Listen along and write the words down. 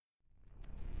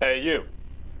Hey, you.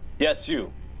 Yes,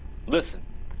 you. Listen,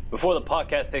 before the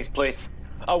podcast takes place,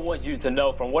 I want you to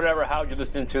know from whatever how you're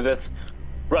listening to this,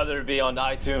 whether it be on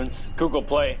iTunes, Google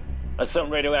Play, or some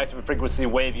radioactive frequency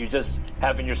wave you just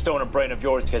have in your stoner brain of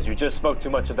yours because you just smoked too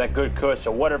much of that good kush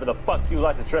or whatever the fuck you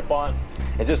like to trip on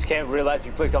and just can't realize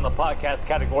you clicked on the podcast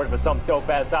category for some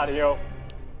dope-ass audio.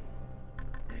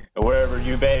 And wherever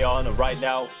you may on right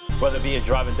now, whether it be you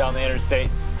driving down the interstate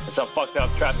in some fucked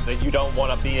up traffic that you don't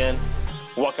want to be in,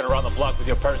 walking around the block with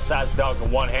your purse-sized dog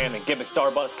in one hand and gimmick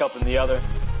Starbucks cup in the other,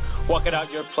 walking out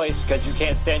your place because you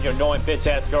can't stand your annoying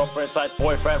bitch-ass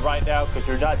girlfriend/boyfriend right now because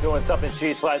you're not doing something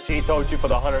she told you for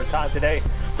the 100th time today,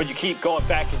 but you keep going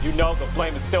back and you know the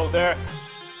flame is still there.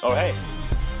 Or hey,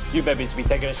 you babies be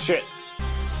taking a shit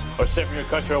or serving your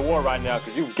country a war right now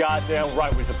because you goddamn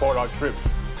right we support our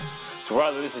troops. So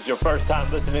whether this is your first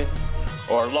time listening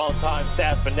or a long-time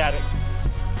staff fanatic,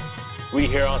 we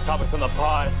here on Topics on the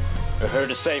Pod are here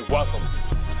to say welcome.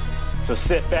 So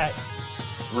sit back,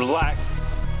 relax,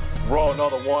 roll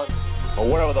another one, or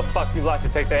whatever the fuck you like to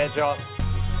take the edge off,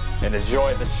 and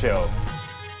enjoy the show.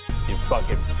 You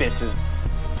fucking bitches.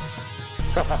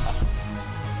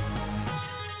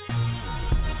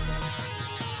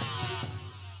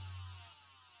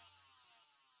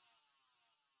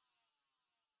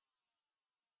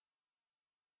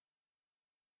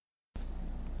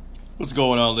 What's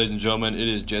going on, ladies and gentlemen? It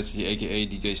is Jesse, aka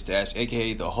DJ Stash,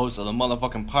 aka the host of the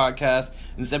motherfucking podcast.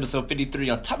 And this is episode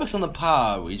 53 on Topics on the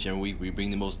Pod, where each and week we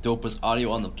bring the most dopest audio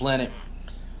on the planet.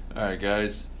 Alright,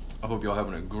 guys. I hope y'all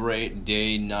having a great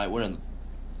day, night.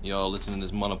 Y'all listening to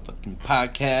this motherfucking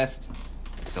podcast.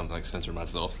 Something like censor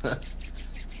myself.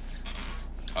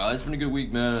 It's been a good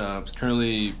week, man. It's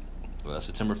currently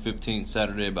September 15th,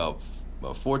 Saturday, about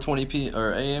 4:20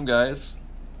 a.m., guys.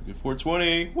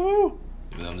 4:20. Woo!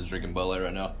 Even though I'm just drinking Bud Light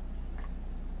right now.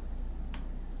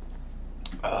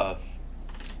 Yeah,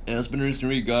 it's been an interesting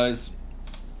week, guys.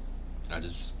 I've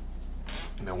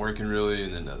been working really,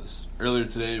 and then earlier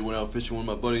today, went out fishing with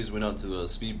my buddies. Went out to the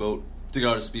speedboat. Took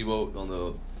out a speedboat on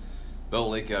the Bell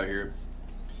Lake out here.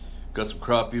 Got some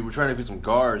crappie. We're trying to fish some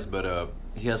gars, but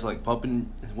he has like pumping.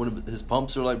 One of his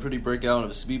pumps are like pretty breakdown of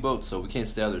a speedboat, so we can't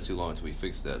stay out there too long until we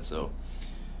fix that. So.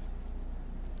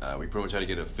 We pretty much had to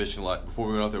get a fishing license. Before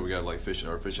we went out there, we got like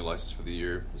our fishing license for the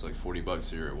year. It was like $40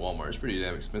 here at Walmart. It's pretty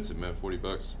damn expensive, man.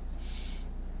 $40.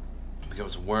 Picked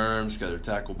up some worms, got their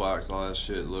tackle box, all that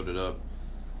shit, loaded up.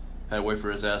 Had to wait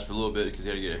for his ass for a little bit because he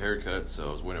had to get a haircut. So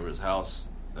I was waiting over his house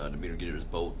to meet him get his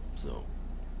boat. So,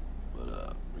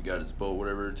 but we got his boat,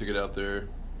 whatever. Took it out there,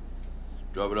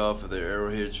 drop it off at the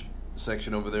Arrowhead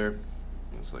section over there.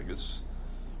 It's a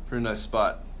pretty nice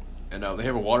spot. And they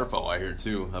have a waterfall out here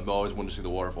too. I've always wanted to see the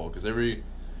waterfall because ever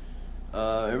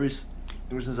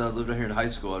since I lived out here in high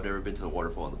school, I've never been to the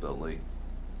waterfall in the Bell Lake.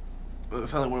 But I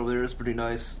found one over there. It's pretty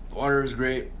nice. The water is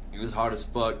great. It was hot as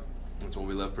fuck. That's when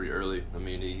we left pretty early. I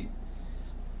mean, he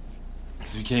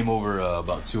came over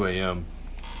about 2 a.m.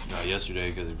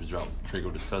 Yesterday because he was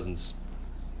drinking with his cousins.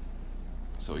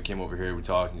 So he came over here. We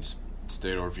talked and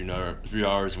stayed over a few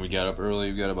hours, and we got up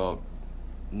early. We got about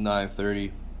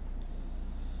 9:30.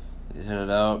 He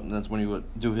headed out, and that's when he would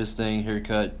do his thing,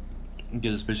 haircut,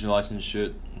 get his fishing license and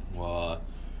shit. Well,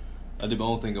 I did my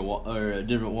own thing at a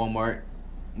different Walmart,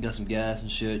 got some gas and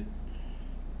shit.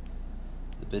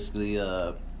 Basically,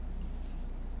 we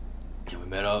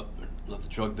met up, left the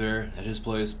truck there at his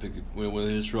place, went with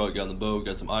his truck, got on the boat,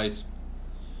 got some ice,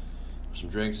 some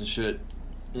drinks and shit.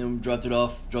 And we dropped the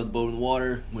boat in the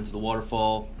water, went to the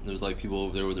waterfall. There was like people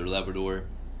over there with their Labrador.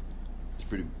 It's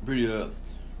pretty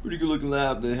good looking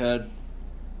lab they had.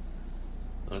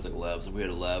 I was like a lab, so we had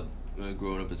a lab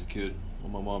growing up as a kid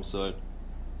on my mom's side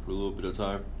for a little bit of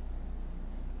time.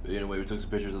 But anyway, we took some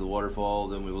pictures of the waterfall,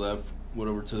 then we left, went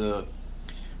over to the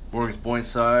Morgan's Point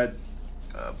side,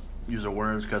 used our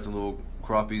worms, caught some little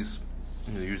crappies.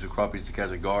 Used the crappies to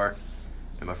catch a gar.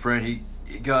 And my friend, he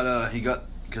got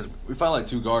because we found like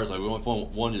 2 gars, like we only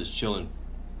found one just chilling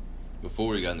before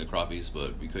we got in the crappies,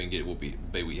 but we couldn't get what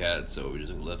bait we had, so we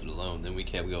just left it alone. Then we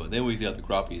kept going. Then we got the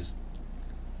crappies.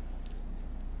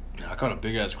 I caught a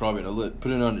big ass crappie and I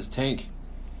put it on his tank,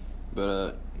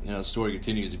 but the story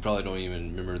continues. He probably don't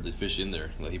even remember the fish in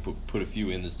there. Like he put a few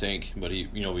in his tank, but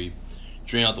we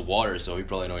drained out the water, so he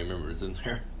probably don't even remember it's in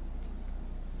there.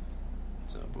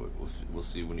 So, but we'll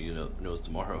see when he knows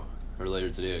tomorrow or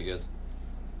later today, I guess.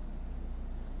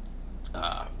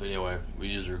 But anyway,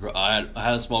 I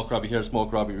had a small crappie. He had a small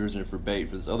crappie. We were using it for bait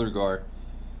for this other gar,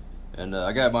 and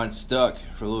I got mine stuck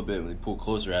for a little bit when he pulled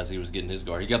closer as he was getting his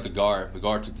gar. He got the gar. The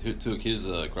gar took his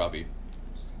crappie,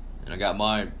 and I got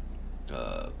mine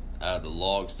out of the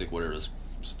log stick, whatever,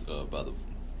 by the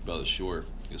by the shore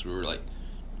because we were like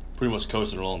pretty much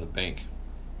coasting along the bank.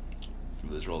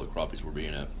 That's where all the crappies were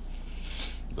being at.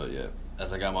 But yeah,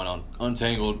 as I got mine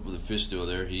untangled with the fish still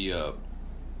there, he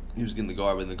was getting the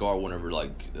gar, but the gar went over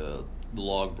like the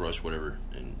log brush, whatever,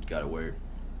 and got away.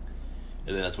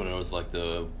 And then that's when I noticed like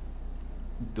the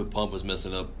pump was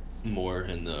messing up more,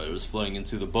 and it was flooding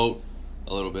into the boat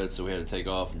a little bit, so we had to take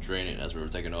off and drain it as we were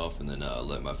taking off, and then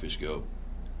let my fish go.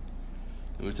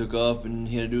 And we took off, and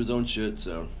he had to do his own shit.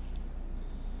 So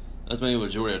that's mainly what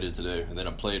majority I did today. And then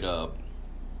I played the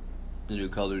new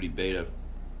Call of Duty beta,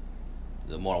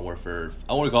 the Modern Warfare.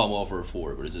 I want to call it Modern Warfare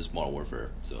 4, but it's just Modern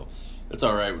Warfare. So that's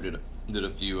all right. We did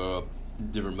a few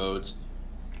different modes.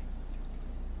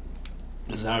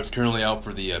 This is how it's currently out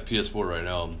for the PS4 right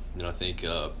now. And I think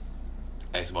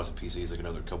Xbox and PC is like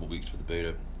another couple weeks for the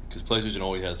beta, because PlayStation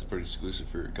always has the first exclusive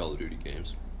for Call of Duty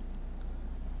games.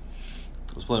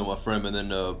 I was playing with my friend, and then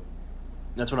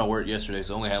that's when I worked yesterday,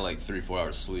 so I only had like 3-4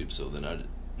 hours of sleep. So then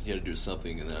he had to do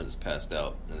something, and then I just passed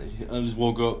out, and then I just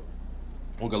woke up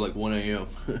like 1 a.m.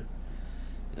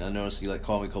 And I noticed he like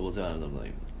called me a couple of times. I'm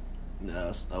like,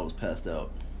 nah, I was passed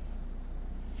out.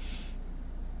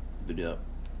 But yeah.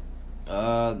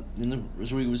 And the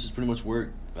rest of the week was just pretty much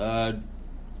work.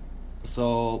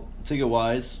 So ticket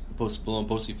wise,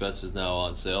 Posty Fest is now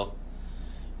on sale.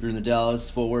 If you're in the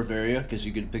Dallas-Fort Worth area, because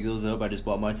you could pick those up. I just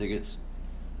bought my tickets.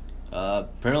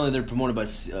 Apparently they're promoted by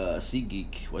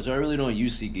SeatGeek, which I really don't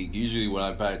use SeatGeek. Usually when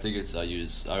I buy tickets, I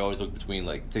always look between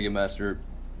like Ticketmaster,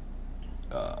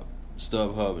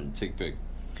 StubHub, and TickPick.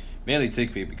 Mainly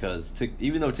TickPick, because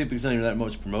even though TickPick's not even that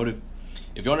much promoted,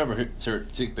 if y'all never heard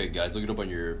TickPick, guys, look it up on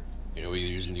your, either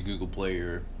using your Google Play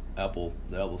or the Apple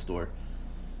Store.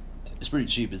 It's pretty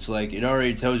cheap. It's like, it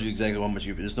already tells you exactly how much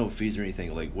there's no fees or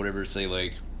anything. Like, whatever, say,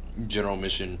 like, general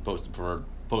admission post below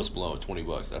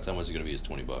 $20. That's how much it's going to be, is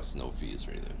 $20. No fees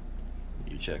or anything.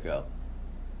 You check out.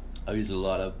 I use it a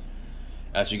lot of.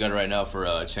 Actually got it right now for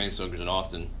Chainsmokers in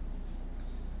Austin.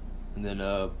 And then,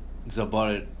 because I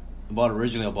bought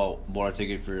a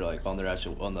ticket for, like, on the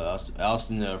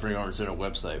Austin Frank Arnold Center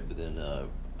website, but then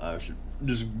I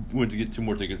just went to get 2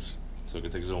 more tickets so I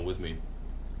could take someone with me.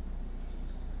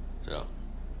 So,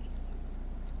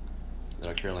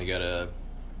 then I currently got a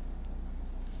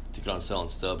ticket on sale on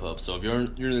StubHub. So if you're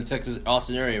in the Texas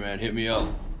Austin area, man, hit me up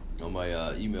on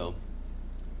my email.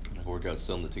 I can work out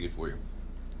selling the ticket for you.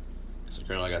 So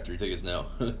currently I got 3 tickets now.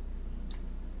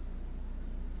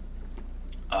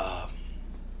 But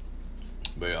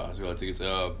yeah, I got tickets. We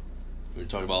were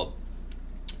talking about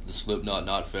the Slipknot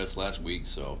Knotfest last week,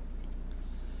 so.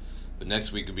 But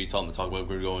next week we'll be talking about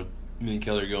me and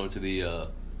Kelly are going to the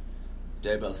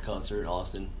Dead Mouse concert in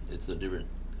Austin. It's a different.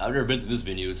 I've never been to this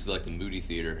venue. It's like the Moody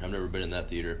Theater. I've never been in that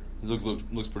theater. It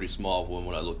looks pretty small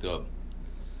when I looked up.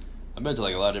 I've been to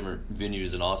like a lot of different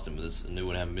venues in Austin, but this is a new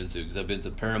one I haven't been to, because I've been to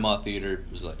Paramount Theater.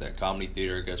 It was like that comedy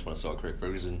theater, I guess, when I saw Craig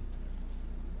Ferguson,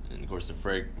 and of course the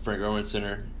Frank Arnold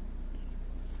Center,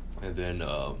 and then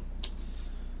the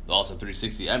Austin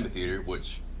 360 Amphitheater,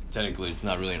 which technically it's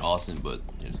not really in Austin, but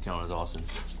it's counted as Austin.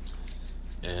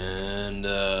 And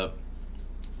I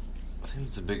think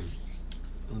it's a big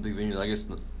venue. I guess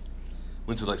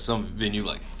went to like some venue,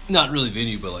 like not really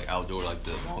venue, but like outdoor, like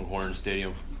the Longhorn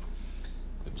Stadium.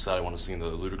 I decided I want to see the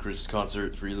Ludacris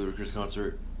concert, free Ludacris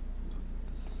concert.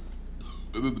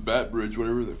 And then the Bat Bridge,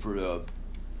 whatever, for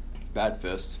Bat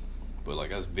Fest. But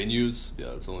like as venues,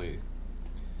 yeah, it's only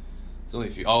a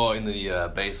few. Oh, in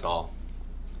the Bass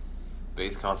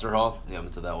Concert Hall. Yeah, I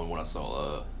went to that one when I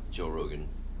saw Joe Rogan.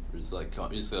 It was like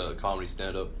just a comedy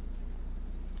stand-up.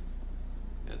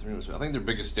 Yeah, I think their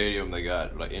biggest stadium they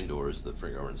got like indoors, the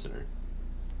Frank Arnold Center.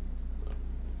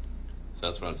 So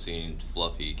that's when I'm seeing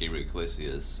Fluffy, Gabriel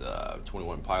Iglesias,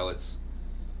 21 Pilots,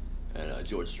 and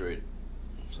George Strait.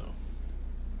 So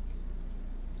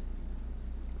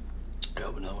yeah,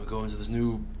 but now we're going to this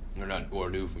new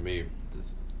for me, the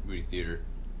Moody Theater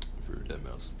for Dead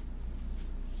Mouse.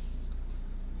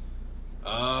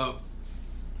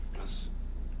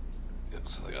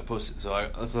 So I posted. So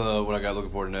that's what I got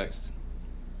looking forward to next.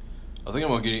 I'm talking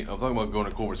about going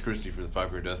to Corpus Christi for the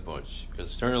 5 Finger Death Punch,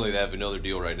 because apparently they have another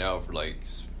deal right now for like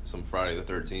some Friday the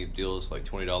 13th deals, like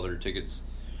 $20 tickets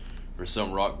for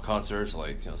some rock concerts,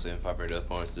 like saying 5 Finger Death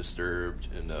Punch, Disturbed,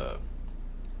 and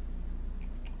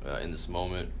In This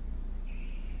Moment,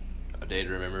 A Day to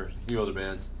Remember, a few other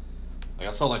bands. Like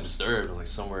I saw like Disturbed, like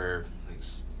somewhere, like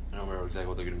I don't remember exactly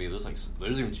what they're gonna be. There's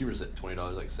even cheaper at $20,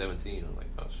 like $17. I'm like,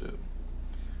 oh shit.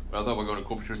 But I thought about going to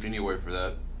Corpus Christi anyway for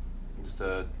that. Just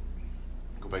go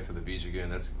back to the beach again.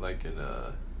 That's like in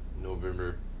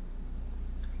November.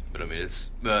 But I mean,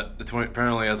 the 20.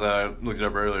 Apparently, as I looked it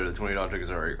up earlier, the $20 tickets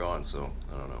are already gone. So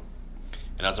I don't know.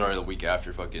 And that's already the week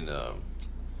after fucking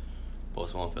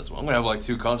Post Malone Festival. I'm gonna have like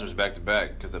 2 concerts back to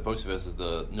back because the Posty Fest is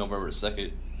the November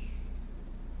 2nd,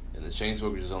 and the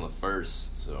Chainsmokers is on the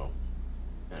 1st. So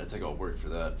I had to take off work for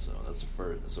that. So that's the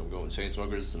first. So I'm going to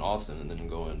Chainsmokers in Austin, and then I'm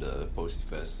going to Posty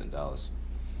Fest in Dallas.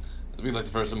 It'll be like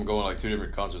the first time I'm going like 2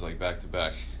 different concerts like back to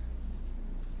back,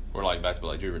 or like back to back,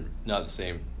 like different, not the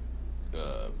same,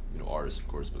 artists of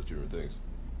course, but 2 different things.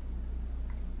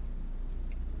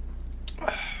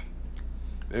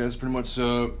 Yeah, that's pretty much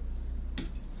sums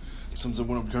up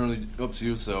what I'm currently up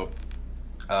to. So,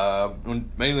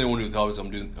 mainly I want to do the topics.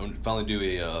 I'm gonna finally do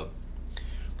a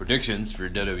predictions for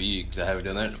WWE because I haven't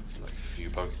done that in like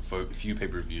a few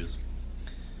pay-per-views.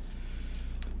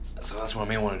 So that's what I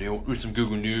may want to do. Some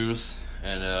Google News,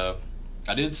 and I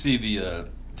did see the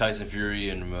Tyson Fury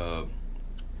and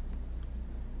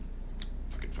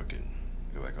fucking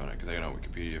go back on it because I got it on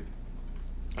Wikipedia.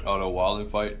 An Otto Wilder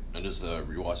fight. I just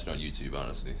rewatched it on YouTube,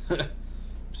 honestly.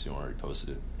 Someone already posted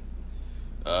it.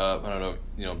 I don't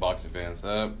know, boxing fans.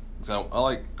 So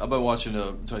I've been watching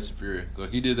Tyson Fury. Like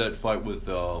he did that fight with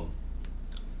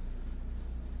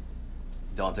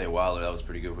Deontay Wilder. That was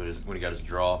pretty good when he got his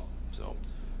draw. So,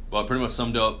 well, pretty much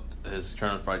summed up his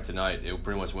current fight tonight. It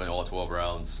pretty much went all 12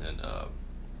 rounds, and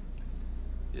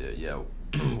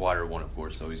Wilder won, of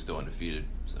course. So he's still undefeated.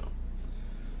 So.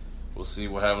 We'll see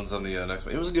what happens on the next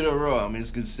one. It was a good overall. I mean, it's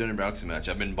a good standard boxing match.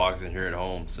 I've been boxing here at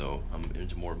home, so I'm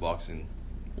into more boxing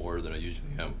than I usually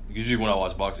am. Usually when I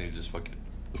watch boxing, it's just fucking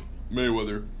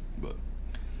Mayweather, but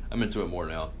I'm into it more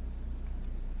now.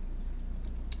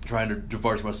 Trying to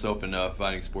divorce myself in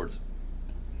fighting sports.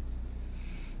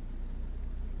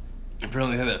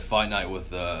 Apparently they had that fight night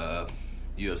with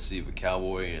UFC with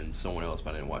Cowboy and someone else,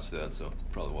 but I didn't watch that, so I'll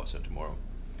probably watch that tomorrow.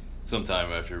 Sometime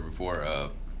before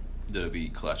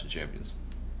WWE Clash of Champions.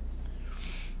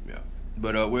 Yeah.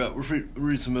 But we'll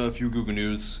read some few Google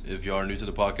News. If you are new to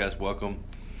the podcast, welcome.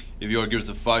 If you want to give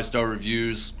us a 5-star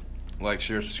reviews, like,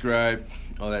 share, subscribe,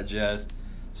 all that jazz.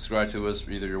 Subscribe to us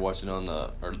either you're watching on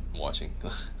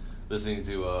listening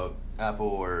to Apple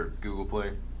or Google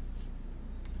Play.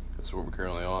 That's what we're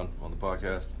currently on the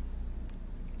podcast.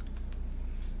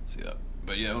 So yeah.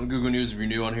 But yeah, on Google News, if you're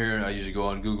new on here, I usually go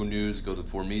on Google News, go to the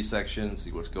For Me section,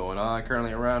 see what's going on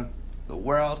currently around the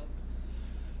world.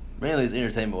 Mainly it's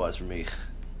entertainment-wise for me.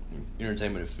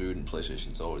 Entertainment and food and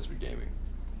PlayStation's always for gaming.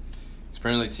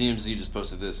 Apparently TMZ just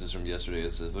posted this. This is from yesterday.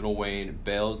 It says, Lil Wayne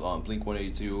bails on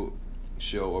Blink-182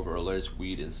 show over alleged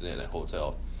weed incident at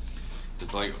hotel.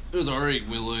 It's like,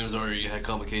 Will Williams already had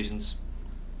complications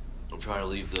of trying to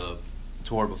leave the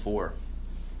tour before.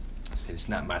 I said, it's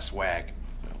not my swag.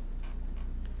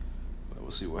 We'll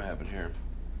see what happened here.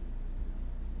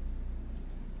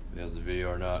 If it has the video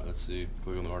or not. Let's see.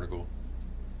 Click on the article.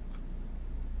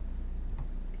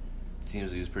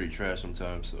 TMZ is pretty trash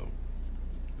sometimes, so.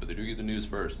 But they do get the news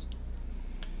first.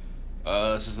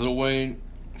 Says Lil Wayne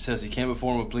says he can't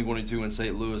perform with Blink-182 in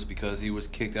St. Louis because he was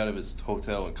kicked out of his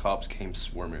hotel and cops came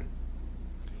swarming.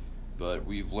 But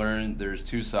we've learned there's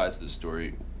 2 sides to the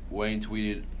story. Wayne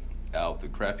tweeted out the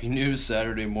crappy news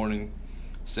Saturday morning,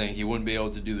 saying he wouldn't be able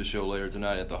to do the show later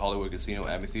tonight at the Hollywood Casino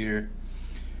Amphitheater,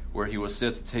 where he was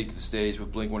set to take the stage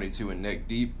with Blink-182 and Neck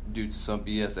Deep due to some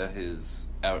BS at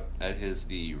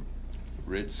the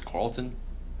Ritz-Carlton.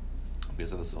 I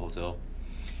guess that's the hotel.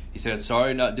 He said,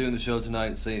 sorry not doing the show tonight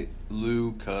in St.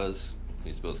 Louis, cuz,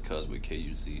 he spells cuz with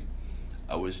K-U-Z.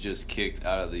 I was just kicked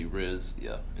out of the Riz,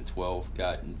 and 12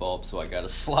 got involved, so I got a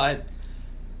slide.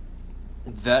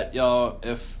 That, y'all,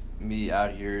 F me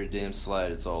out here, damn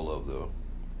slide, it's all love, though.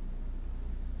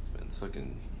 Man, the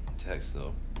fucking text,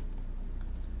 though.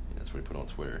 Yeah, that's what he put on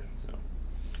Twitter, so. It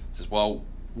says, while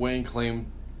Wayne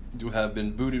claimed to have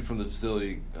been booted from the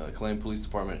facility, claimed police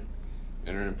department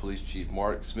interim police chief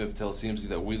Mark Smith tells CMC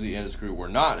that Weasley and his crew were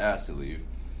not asked to leave,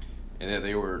 and that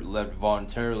they were left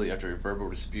voluntarily after a verbal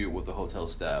dispute with the hotel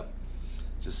staff.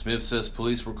 So Smith says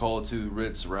police were called to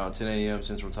Ritz around 10 a.m.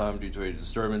 Central Time due to a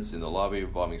disturbance in the lobby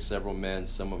involving several men,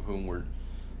 some of whom were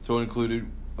told included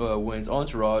Wayne's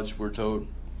entourage. Were told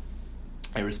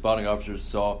a responding officer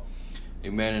saw a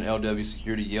man in LW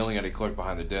security yelling at a clerk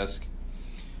behind the desk.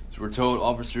 So we're told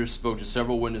officers spoke to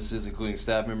several witnesses, including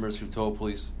staff members, who told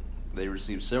police they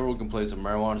received several complaints of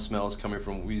marijuana smells coming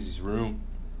from Weezy's room.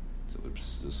 So they're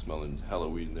just smelling hella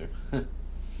weed in there.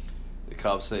 The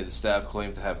cops say the staff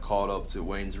claimed to have called up to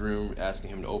Wayne's room, asking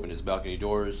him to open his balcony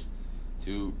doors.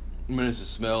 2 minutes to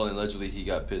smell, and allegedly he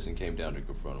got pissed and came down to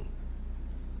confront him.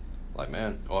 Like,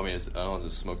 man. Oh, I mean, I don't know if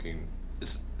it's smoking.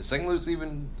 Is St. Louis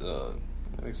even,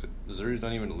 Missouri's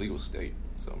not even a legal state.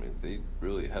 So, I mean, they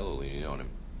really heavily leaning on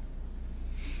him.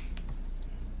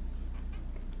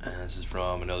 And this is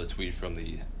from another tweet from this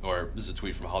is a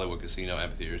tweet from Hollywood Casino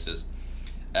Amphitheater. It says,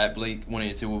 at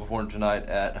Blink-182 will perform tonight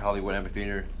at Hollywood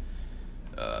Amphitheater.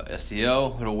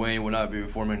 STL, Lil Wayne will not be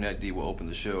performing. Neck D will open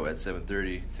the show at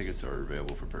 7:30. Tickets are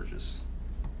available for purchase.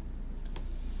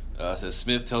 Says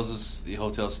Smith tells us the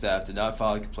hotel staff did not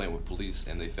file a complaint with police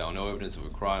and they found no evidence of a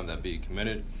crime that being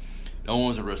committed. No one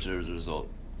was arrested as a result.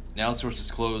 Now sources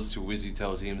close to Wizzy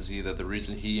tell TMZ that the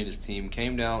reason he and his team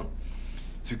came down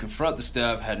to confront the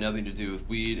staff had nothing to do with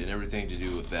weed and everything to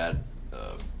do with bad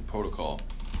protocol.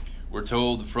 We're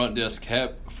told the front desk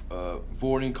kept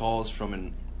forwarding calls from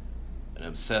an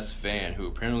obsessed fan who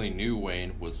apparently knew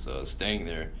Wayne was staying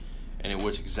there, and in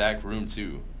which exact room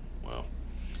too. Well,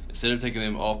 instead of taking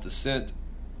them off the scent,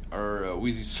 our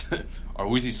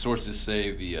Wheezy sources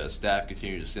say the staff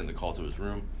continued to send the call to his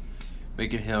room,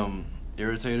 making him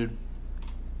irritated.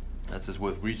 That says,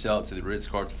 with reached out to the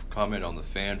Ritz-Carlton for comment on the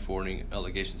fan forwarding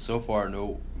allegations. So far,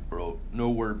 no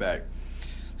word back.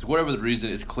 So whatever the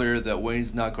reason, it's clear that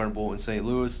Wayne's not comfortable in St.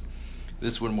 Louis.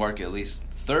 This would mark at least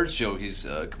third show he's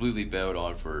completely bailed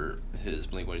on for his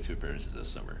Blink-182 appearances this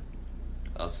summer.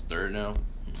 That's third now.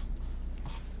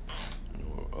 I don't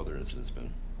know what other incidents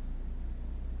been.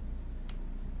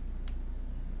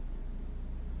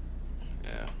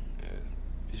 Yeah.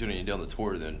 He shouldn't even done the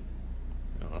tour then.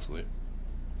 Honestly.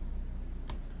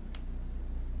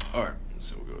 Alright,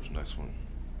 so we'll go to the next one.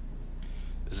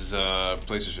 This is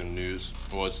PlayStation news.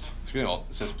 Well, it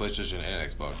says PlayStation and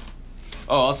Xbox.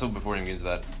 Oh, also before we even get into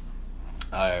that,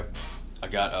 I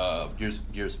got Gears.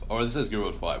 Or this says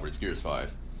Gears 5, but it's Gears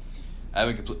 5. I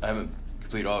haven't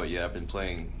completed all of it yet. I've been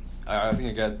playing. I think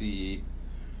I got the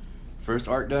first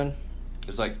arc done.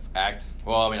 There's like act.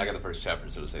 Well, I mean, I got the first chapter,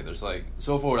 so to say. There's like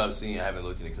so far what I've seen. I haven't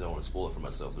looked at it because I don't want to spoil it for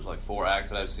myself. There's like 4 acts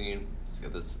that I've seen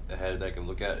that's ahead that I can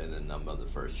look at, and then I'm on the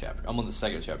first chapter. I'm on the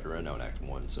second chapter right now in Act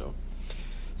 1. So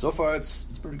far it's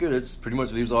pretty good. It's pretty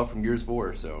much leaves off from Gears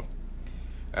 4. So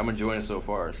I'm enjoying it so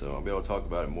far. So I'll be able to talk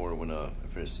about it more when I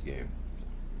finish the game.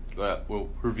 But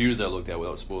reviews I looked at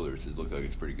without spoilers, it looked like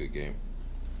it's a pretty good game.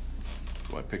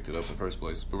 So I picked it up in the first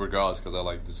place. But regardless, because I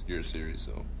like this Gears series,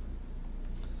 so.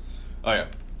 Oh yeah.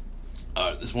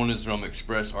 This one is from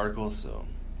Express Articles, so.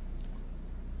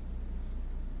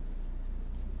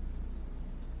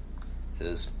 It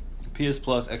says, PS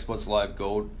Plus Xbox Live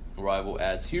Gold Arrival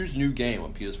adds here's new game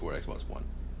on PS4 Xbox One.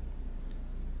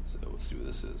 So let's see what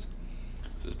this is.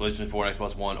 It says PlayStation 4 and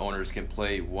Xbox One owners can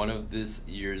play one of this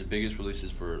year's biggest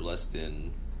releases for less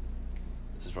than.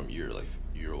 This is from Euro $4.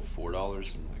 I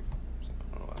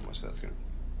don't know how much that's gonna.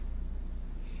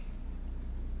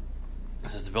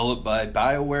 This is developed by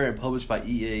BioWare and published by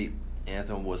EA.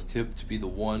 Anthem was tipped to be the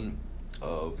one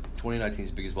of 2019's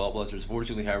biggest blockbusters.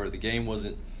 Fortunately, however, the game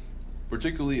wasn't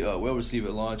particularly well received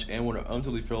at launch and would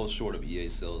ultimately fell short of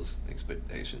EA's sales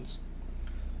expectations.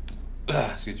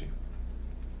 Excuse me.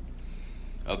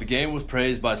 The game was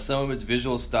praised by some of its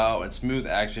visual style and smooth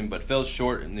action, but fell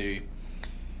short in the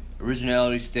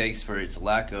originality stakes for its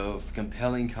lack of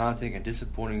compelling content and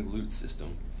disappointing loot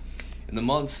system. In the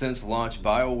months since launch,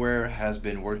 BioWare has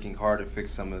been working hard to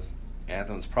fix some of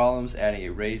Anthem's problems, adding a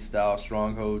raid-style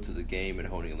stronghold to the game and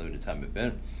holding a limited-time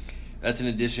event. That's in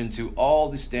addition to all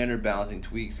the standard balancing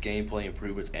tweaks, gameplay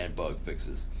improvements, and bug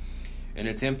fixes. In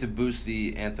an attempt to boost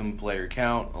the Anthem player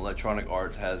count, Electronic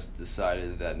Arts has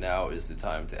decided that now is the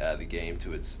time to add the game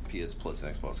to its PS Plus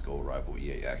and Xbox Gold rival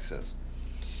EA Access.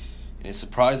 In a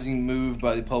surprising move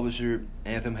by the publisher,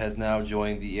 Anthem has now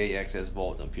joined the EA Access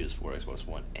Vault on PS4, Xbox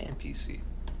One, and PC.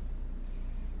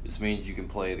 This means you can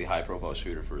play the high-profile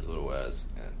shooter for as little as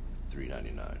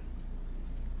 $3.99,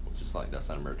 which is like that's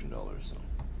not American dollars. So,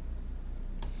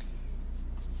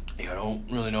 yeah, I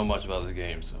don't really know much about this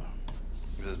game, so.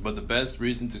 But the best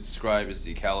reason to describe is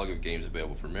the catalog of games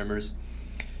available for members.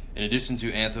 In addition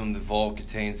to Anthem, the Vault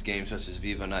contains games such as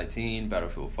Viva 19,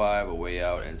 Battlefield 5, A Way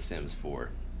Out, and Sims 4.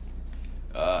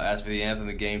 As for the Anthem,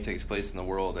 the game takes place in the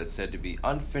world that's said to be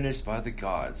unfinished by the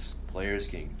gods. Players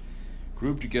can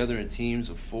group together in teams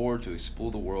of 4 to explore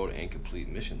the world and complete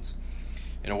missions.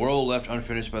 In a world left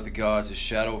unfinished by the gods, a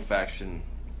shadow faction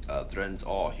threatens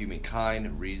all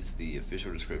humankind, reads the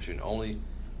official description. Only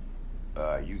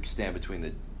you can stand between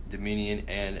the Dominion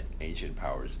and ancient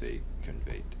powers they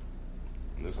conveyed.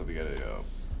 It looks like we got a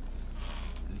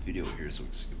video here, so we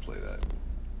can play that.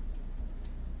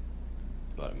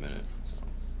 About a minute. So.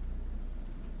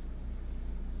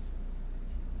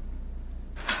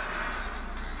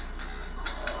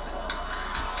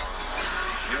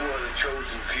 You are the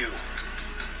chosen few,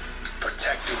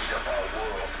 protectors of our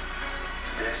world.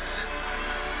 This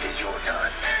is your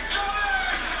time.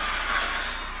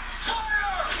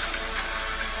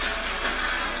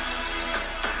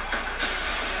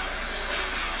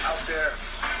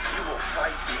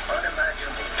 fight the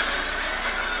unimaginable.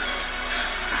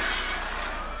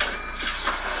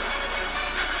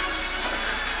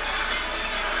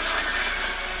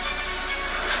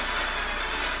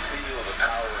 Feel the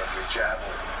power of your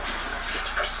javelin, its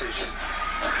precision.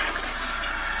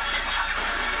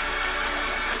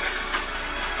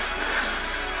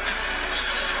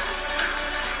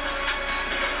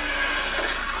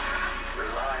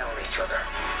 Rely on each other.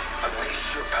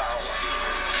 Unleash your power.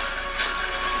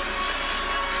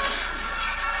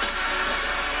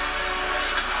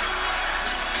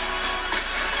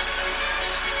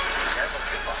 Never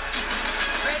give up.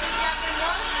 Ready, Captain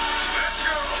One? Let's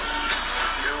go.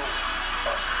 You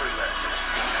are freelancers.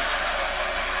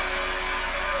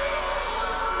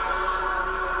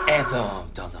 Anthem.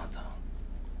 Dun dun dun.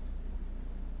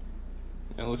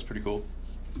 Yeah, it looks pretty cool.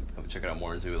 I'll check it out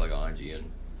more into it, like on IGN.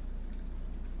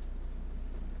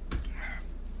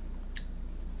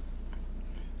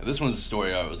 Now, this one's a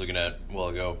story I was looking at a while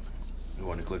ago. I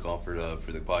wanted to click on for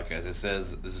the podcast. It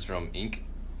says this is from Inc.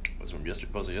 It was from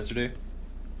posted yesterday.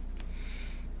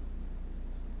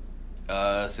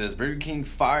 It says Burger King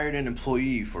fired an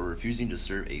employee for refusing to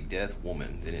serve a deaf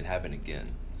woman. Then it happened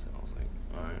again. So I was like,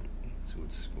 all right, let's see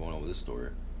what's going on with this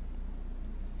story.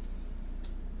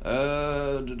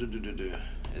 And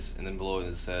then below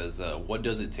it says, what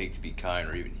does it take to be kind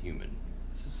or even human?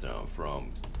 This is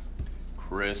from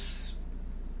Chris.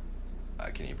 I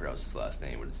can't even pronounce his last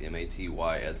name, but it's Matyszczyk.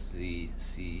 I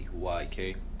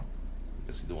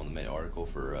guess he's the one that made an article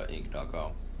for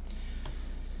Inc.com.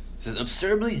 It says,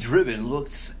 absurdly driven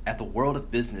looks at the world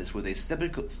of business with a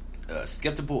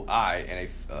skeptical eye and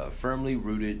a firmly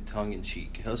rooted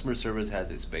tongue-in-cheek. Customer service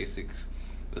has its basics.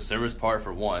 The service part,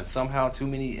 for one. Somehow too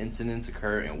many incidents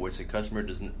occur in which the customer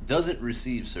doesn't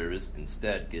receive service,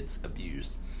 instead gets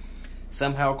abused.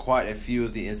 Somehow quite a few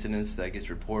of the incidents that gets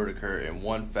reported occur in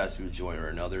one fast food joint or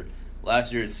another.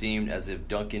 Last year it seemed as if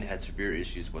Dunkin' had severe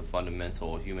issues with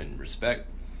fundamental human respect.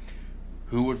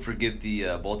 Who would forget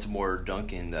the Baltimore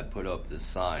Dunkin' that put up this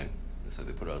sign? So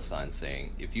they put up a sign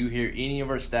saying, if you hear any of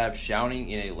our staff shouting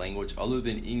in a language other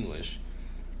than English,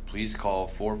 please call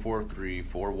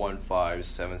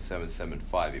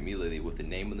 443-415-7775 immediately with the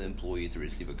name of the employee to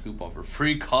receive a coupon for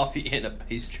free coffee and a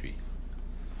pastry.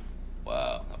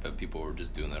 Wow, I bet people were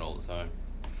just doing that all the time.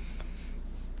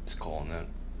 Just calling that.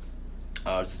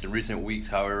 Just in recent weeks,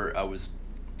 however, I was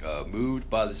moved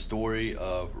by the story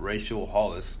of Rachel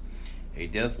Hollis, a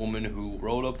deaf woman who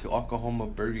rolled up to Oklahoma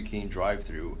Burger King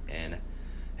drive-thru and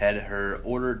had her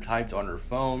order typed on her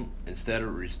phone. Instead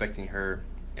of respecting her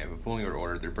and fulfilling her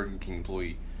order, their Burger King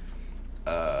employee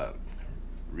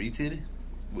greeted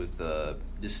with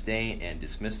disdain and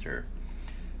dismissed her.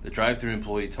 The drive-thru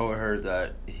employee told her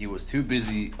that he was too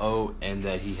busy, and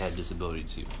that he had disability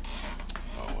too.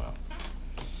 Oh, wow.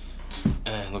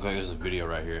 And look like there's a video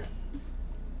right here.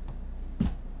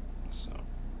 So,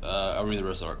 I'll read the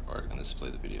rest of the article and let's play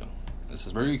the video. It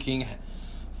says Burger King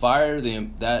fired the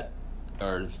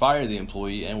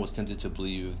employee and was tempted to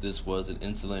believe this was an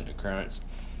incident occurrence.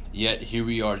 Yet here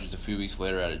we are just a few weeks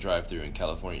later at a drive-thru in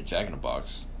California, Jack in the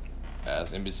Box.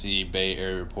 As NBC Bay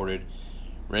Area reported,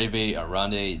 Reve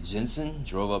Arande Jensen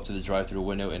drove up to the drive-thru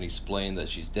window and explained that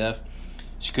she's deaf.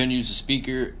 She couldn't use the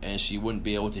speaker and she wouldn't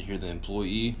be able to hear the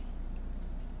employee.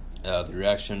 The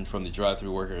reaction from the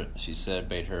drive-thru worker, she said,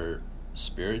 made her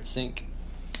spirit sink.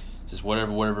 Just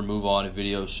whatever, move on. A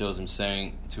video shows him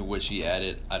saying, to which he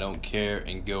added, I don't care,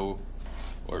 and go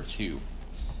or two.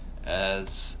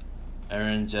 As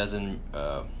Aaron Jensen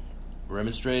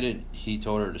remonstrated, he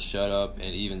told her to shut up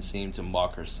and even seemed to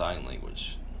mock her sign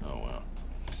language. Oh, wow.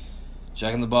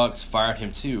 Jack in the Box fired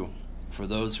him too. For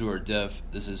those who are deaf,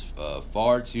 this is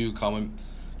far too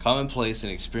commonplace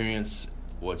and experience.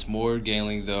 What's more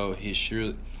galling, though, is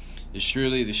surely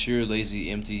the sheer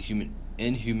lazy, empty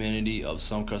inhumanity of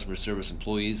some customer service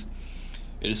employees.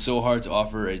 It is so hard to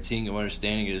offer a ting of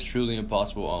understanding. It is truly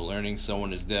impossible on learning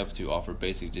someone is deaf to offer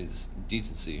basic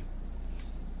decency.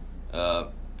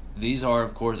 These are,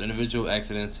 of course, individual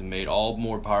accidents and made all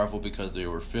more powerful because they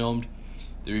were filmed.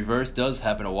 The reverse does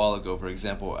happen a while ago. For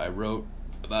example, I wrote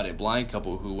about a blind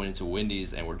couple who went into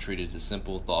Wendy's and were treated to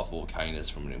simple, thoughtful kindness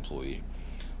from an employee.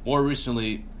 More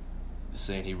recently,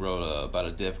 saying he wrote about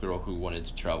a deaf girl who wanted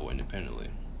to travel independently.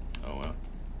 Oh, well.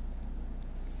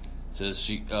 It says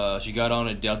she got on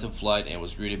a Delta flight and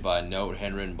was greeted by a note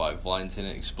handwritten by a flight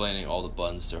attendant explaining all the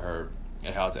buttons to her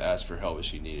and how to ask for help if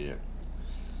she needed it.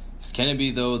 Can it be,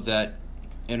 though, that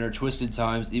in our twisted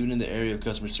times, even in the area of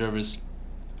customer service,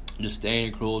 disdain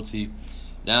and cruelty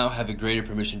now have a greater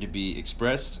permission to be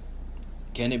expressed?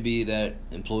 Can it be that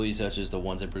employees such as the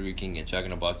ones at Burger King and Jack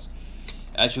in the Box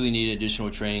Actually need additional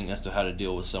training as to how to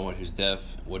deal with someone who's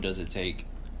deaf. What does it take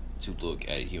to look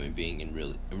at a human being and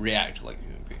really react like a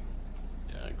human being?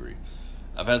 Yeah, I agree.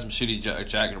 I've had some shitty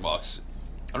Jack in the Box.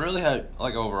 I don't really had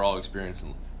like overall experience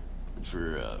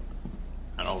for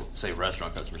I don't say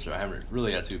restaurant customers, so I haven't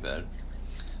really had too bad.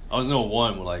 I was no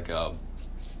one with like I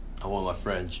went with my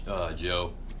friend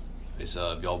Joe. If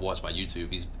y'all watch my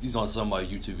YouTube, he's on some of my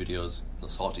YouTube videos.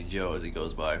 Salty Joe, as he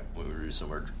goes by, when we review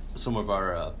some of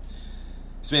our.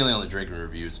 It's mainly on the drinking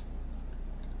reviews.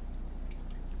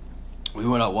 We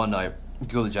went out one night to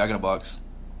go to Jack in the Box.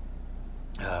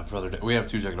 We have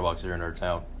 2 Jack in the Box here in our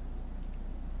town.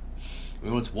 We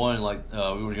went to one, like,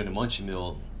 we were getting a Munchie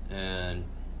Meal, and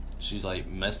she, like,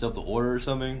 messed up the order or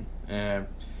something, and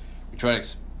we tried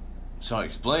to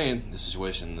explain the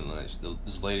situation, and like,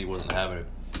 this lady wasn't having it.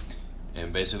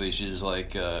 And basically, she's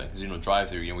like,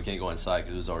 drive-through, we can't go inside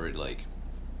because it was already, like,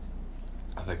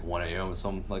 I think 1 a.m. or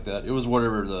something like that. It was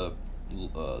whatever the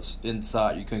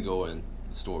inside, you couldn't go in.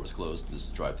 The store was closed. It was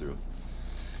a drive-through.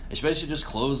 And she basically just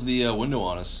closed the window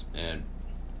on us, and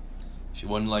she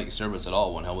wouldn't like serve us at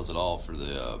all. Wouldn't help us at all for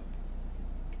the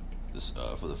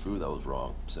for the food that was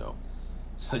wrong. So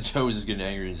Joe was just getting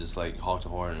angry and just like honked the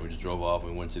horn, and we just drove off.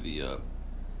 And we went to the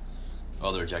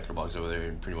other Jack in the Box over there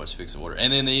and pretty much fixed the order.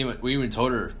 And then we even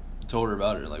told her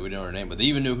about it. Like, we didn't know her name, but they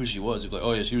even knew who she was. Like,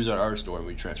 oh yeah, she was at our store, and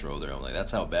we transferred over there. I'm like,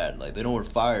 that's how bad. Like, they don't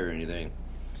fire or anything.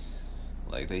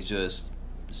 Like, they just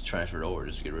transferred over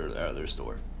just to get rid of out of their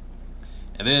store.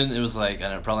 And then it was like, I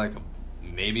don't know, probably like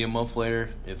maybe a month later,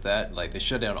 if that, like, they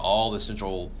shut down all the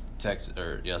Central Texas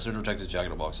Jack in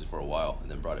the Boxes for a while,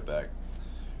 and then brought it back.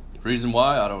 The reason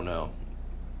why, I don't know.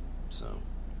 So,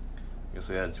 I guess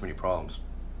they had too many problems.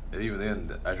 And even then,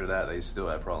 after that, they still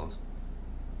had problems.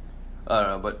 I don't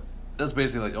know, but that's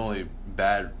basically like the only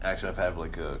bad action I've had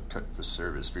like for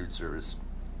food service.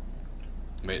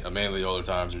 Mainly all the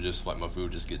times are just like my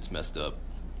food just gets messed up.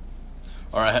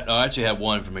 Or I actually had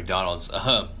one from McDonald's.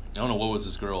 I don't know what was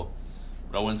this girl,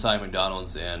 but I went inside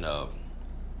McDonald's and I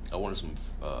wanted some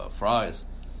fries.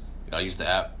 I used the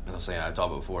app. I was saying, I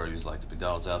talked about before. I used like the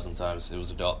McDonald's app sometimes. It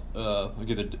was $1. I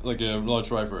get a large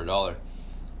fry for $1.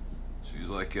 She's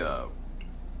like, I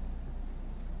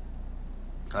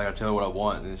gotta tell her what I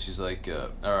want, and then she's like,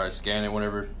 all right, scan it,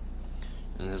 whatever.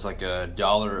 And there's like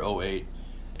 $1.08.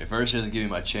 At first, she doesn't give me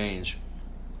my change.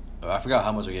 I forgot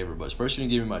how much I gave her, but first she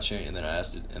didn't give me my change, and then I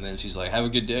asked it, and then she's like, "Have a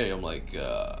good day." I'm like,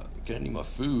 "Can I need my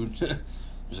food?"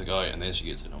 She's like, "Oh yeah," and then she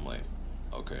gets it. I'm like,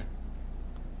 "Okay."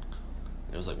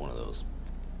 It was like one of those.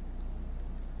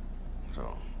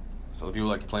 So the people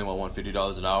like complain about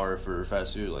 $150 an hour for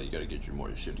fast food. Like, you got to get your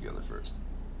morning shit together first.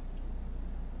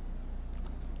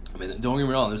 I mean, don't get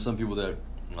me wrong. There's some people that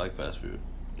like fast food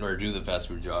or do the fast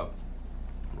food job.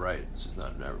 Right? It's just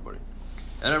not everybody.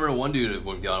 And I remember one dude at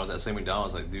McDonald's, that same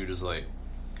McDonald's, like, dude is like,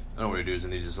 I don't know what he does,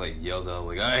 and he just, like, yells out,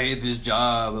 like, I hate this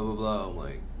job, blah, blah, blah. I'm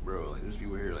like, bro, like, there's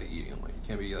people here, like, eating. I'm like, you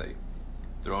can't be, like,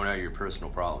 throwing out your personal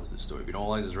problems at the store. If you don't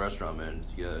like this restaurant, man,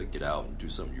 you gotta get out and do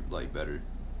something you like better.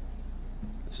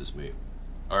 It's just me.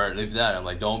 Or if that, I'm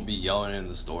like, don't be yelling in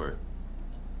the store.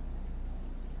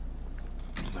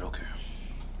 But okay.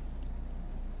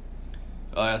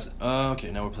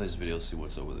 Okay, now we're playing this video, let's see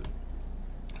what's up with it.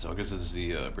 So I guess this is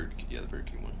the Burger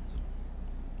King one.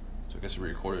 So I guess we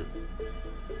recorded.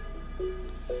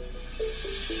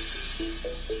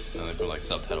 And they put like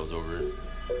subtitles over it.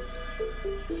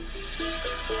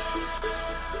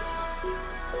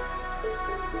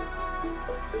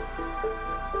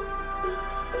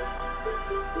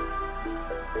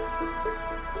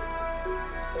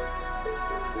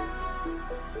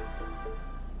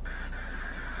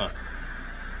 Huh.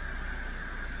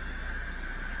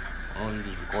 Oh, you're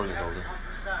just recording this all day.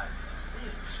 It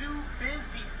is too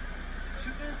busy.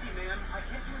 Too busy, man. I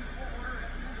can't do any full order at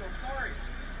the window. I'm sorry.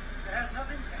 It has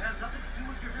nothing to do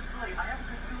with your disability. I have a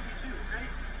disability too, okay?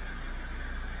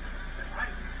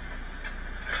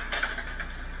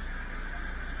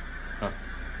 Huh.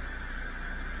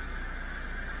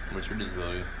 What's your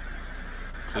disability?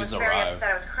 I was very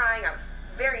upset. I was crying. I was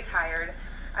very tired.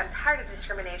 I'm tired of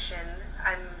discrimination.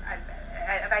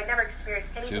 I've never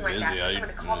experienced anything like that. For someone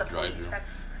to call the police,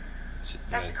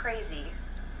 that's crazy.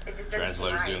 It just doesn't seem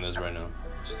right. Translator's doing this right now.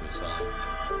 Just doing silent.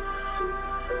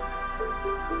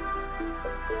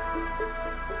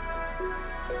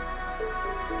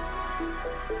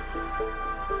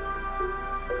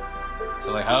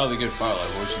 So like, how did they get fired? Like,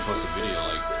 where should you post a video?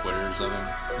 Like Twitter or something?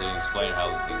 They didn't explain how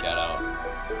they got out.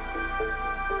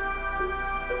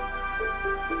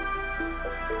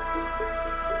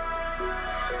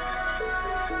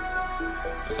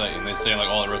 It's like, and they say like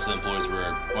all the rest of the employees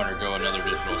will undergo another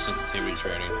additional sensitivity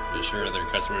training to ensure their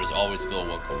customers always feel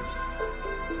welcome.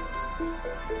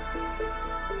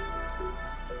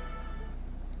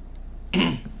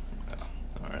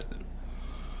 Alright then.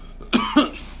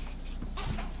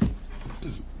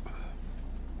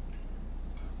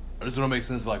 I just don't make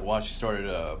sense like why she started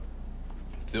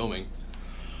filming.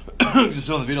 Just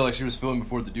saw the video like she was filming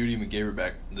before the dude even gave her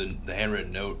back the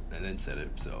handwritten note and then said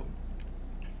it, so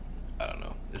I don't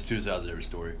know. There's two sides to every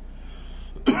story.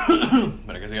 But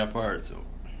I guess I got fired, so.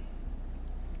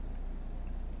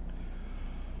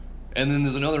 And then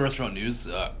there's another restaurant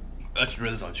news. I should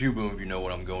read this on Chew Boom if you know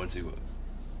what I'm going to.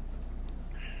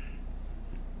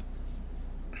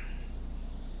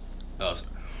 If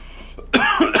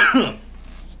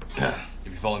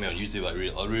you follow me on YouTube, I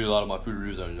read a lot of my food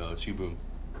reviews on Chew Boom.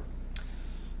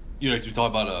 You know, we talked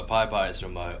about pie pies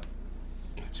from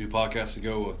 2 podcasts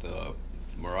ago with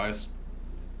Marias.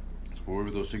 What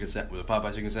were those with the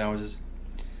Popeye chicken sandwiches?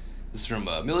 This is from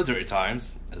Military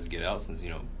Times, as a get out, since, you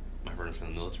know, my friend's from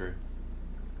the military.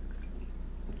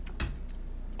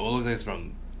 Well, it looks like it's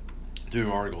from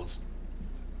 2 articles.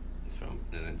 And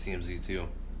then TMZ, too.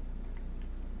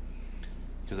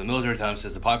 Because the Military Times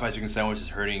says the Popeye chicken sandwich is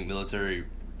hurting military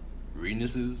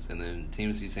readnesses, and then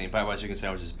TMZ saying Popeye chicken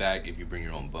sandwich is back if you bring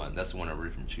your own bun. That's the one I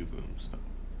read from Chew Boom, so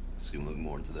let's see, we'll look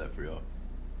more into that for y'all.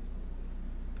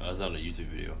 That's on a YouTube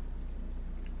video.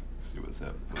 Let's see what's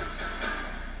up.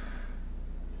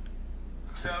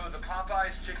 So the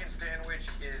Popeyes chicken sandwich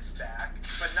is back,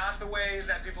 but not the way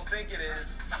that people think it is.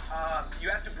 You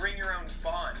have to bring your own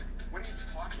bun. What are you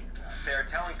talking about? They're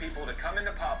telling people to come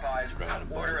into Popeyes,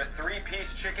 order a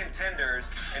 3-piece chicken tenders,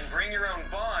 and bring your own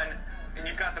bun, and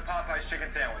you've got the Popeyes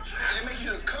chicken sandwich. They make you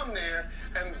to come there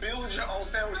and build your own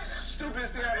sandwich.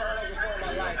 Stupidest thing I've ever heard of before in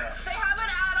my life. They have an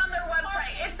ad on their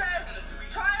website. It says,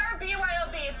 try our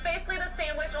BYOB. It's basically the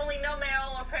sandwich, only no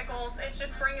mayo or pickles. It's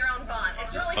just bring your own bun.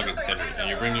 It's just really fucking tender. And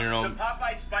you bring your own the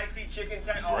Popeyes spicy chicken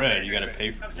tender. Bread, you gotta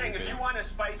pay for it. I'm saying if you want a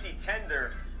spicy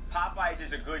tender, Popeyes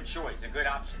is a good choice, a good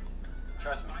option.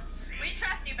 Trust me. We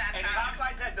trust you, Babcock. And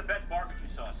Popeyes has the best barbecue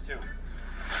sauce, too.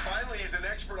 Finally, he's an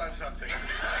expert on something.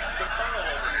 The Colonel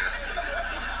over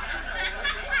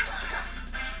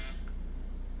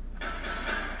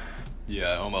here.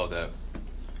 Yeah, I don't know about that.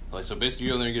 Like, so basically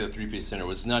you go there and get a 3-piece tender,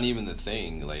 which is not even the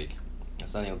thing. Like,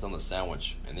 it's not even what's on the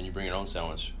sandwich. And then you bring your own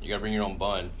sandwich. You gotta bring your own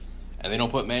bun. And they don't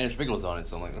put mayonnaise pickles on it,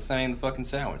 so I'm like, that's not even the fucking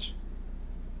sandwich.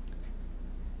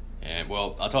 And,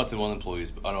 well, I talked to one of the employees,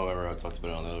 but I don't remember I talked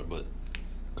about it on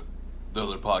the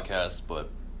other podcast, but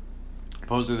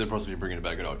supposedly they're supposed to be bringing it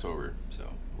back in October, so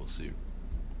we'll see.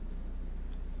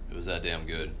 It was that damn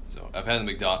good. So I've had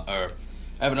the I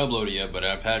haven't uploaded it yet, but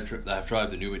I've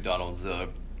tried the new McDonald's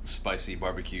spicy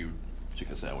barbecue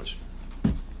chicken sandwich.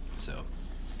 So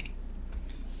you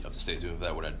have to stay tuned for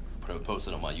that when I post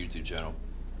it on my YouTube channel.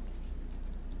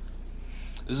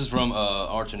 This is from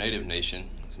Alternative Nation.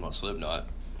 It's about Slipknot.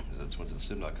 I just went to the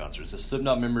Slipknot concert. It says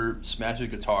Slipknot member smashes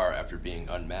guitar after being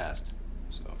unmasked.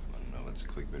 So I don't know if that's a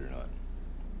clickbait or not.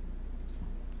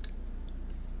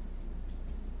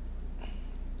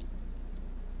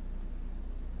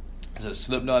 It says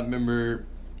Slipknot member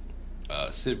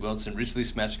Sid Wilson recently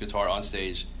smashed guitar on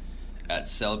stage at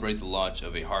Celebrate the launch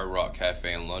of a Hard Rock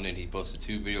Cafe in London. He posted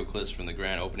 2 video clips from the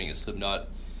grand opening of Slipknot.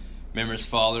 Member's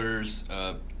father's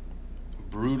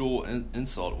brutal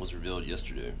insult was revealed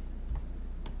yesterday.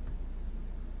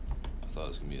 I thought it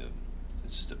was going to be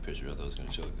it's just a picture. I thought it was going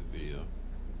to show like a video.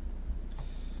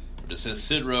 But it says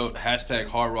Sid wrote, hashtag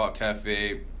Hard Rock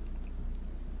Cafe,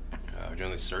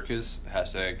 generally circus,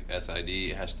 hashtag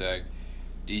SID, hashtag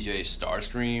DJ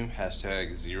Starscream,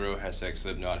 hashtag Zero, hashtag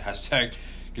Slipknot, hashtag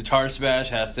Guitar Smash,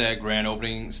 hashtag Grand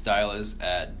Opening Stylist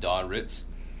at Don Ritz.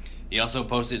 He also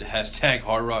posted hashtag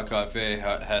Hard Rock Cafe,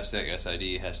 hashtag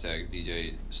SID, hashtag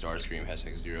DJ Starscream,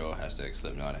 hashtag Zero, hashtag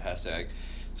Slipknot, hashtag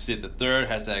Sid the Third,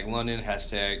 hashtag London,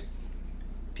 hashtag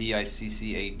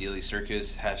PICC8 Daily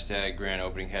Circus, hashtag Grand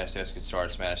Opening, hashtag Guitar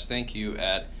Smash. Thank you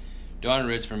at Don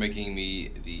Ritz for making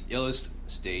me the illest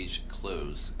stage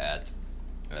close at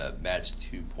match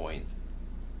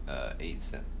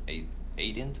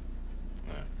 2.8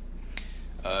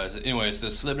 Anyway, it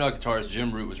says Slipknot guitarist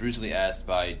Jim Root was recently asked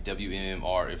by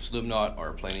WMMR if Slipknot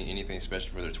are planning anything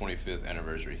special for their 25th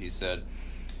anniversary. He said,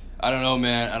 I don't know,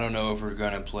 man. I don't know if we're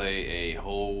going to play a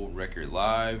whole record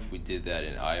live. We did that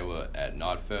in Iowa at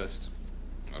Knotfest.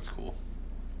 That's cool.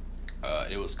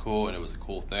 It was cool, and it was a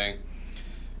cool thing.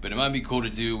 But it might be cool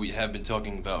to do. We have been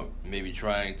talking about maybe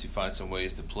trying to find some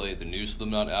ways to play the new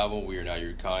Slipknot album, We Are Not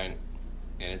Your Kind,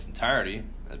 in its entirety.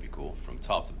 That'd be cool, from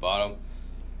top to bottom.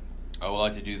 I would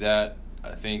like to do that.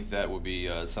 I think that would be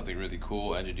something really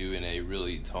cool and to do in a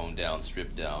really toned down,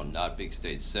 stripped down, not big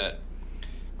stage set,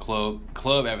 club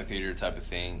amphitheater type of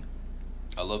thing.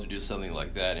 I'd love to do something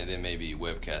like that and then maybe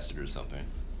webcast it or something.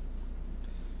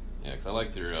 Yeah, because I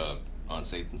like their On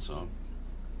Satan song.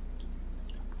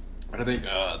 And I think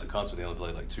the concert they only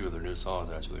played like 2 of their new songs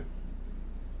actually.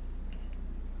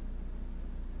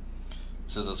 It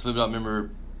says a Slipknot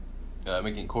member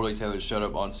making Corey Taylor shut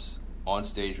up on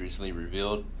stage recently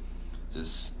revealed.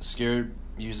 This Scared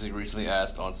Music recently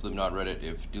asked on Slipknot Reddit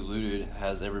if Deluded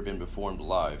has ever been performed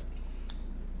live,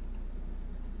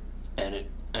 and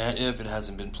if it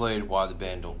hasn't been played, why the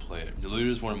band don't play it.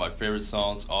 Deluded is one of my favorite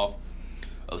songs off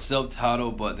of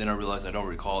Self-Titled, but then I realized I don't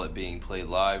recall it being played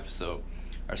live, so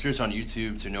I searched on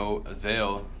YouTube to no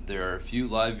avail. There are a few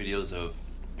live videos of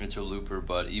Interloper,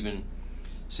 but even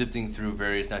sifting through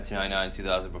various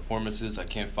 1999-2000 performances, I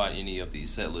can't find any of the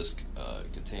set lists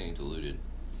containing Deluded.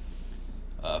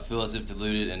 I feel as if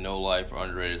Deluded and No Life are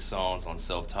underrated songs on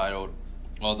Self-Titled,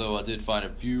 although I did find a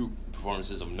few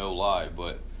performances of No Lie,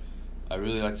 but I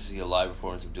really like to see a live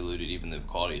performance of Deluded, even if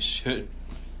quality is shit,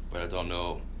 but I don't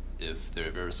know if they've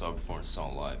ever saw a performance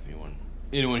song live.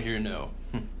 Anyone here know?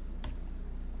 It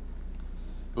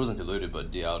wasn't Deluded,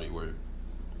 but Duality,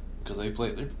 because they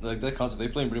play, like that concert, they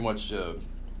play pretty much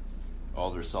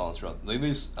all their songs throughout. At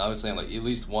least I was saying like at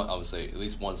least one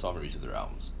song from each of their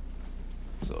albums.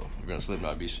 So if you're gonna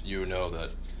Slipknot, you know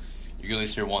that you can at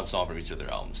least hear one song from each of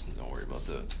their albums. Don't worry about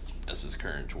that's just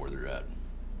current to where they're at.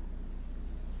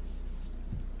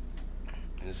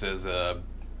 And it says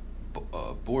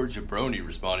Bored Jabroni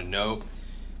responded, "No,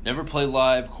 never play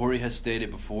live. Corey has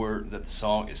stated before that the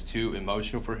song is too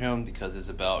emotional for him because it's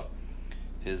about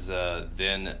his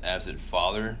then absent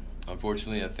father.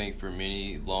 Unfortunately, I think for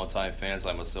many longtime fans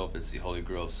like myself, it's the holy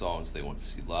grail of songs they want to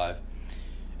see live.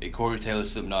 A Corey Taylor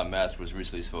Slipknot mask was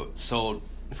recently sold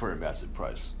for a massive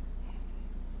price."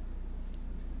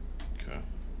 Okay.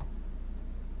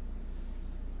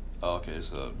 Oh, okay,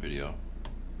 it's a video.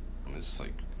 I mean, it's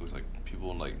like looks like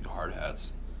people in like hard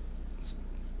hats. It's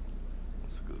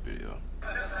a good video.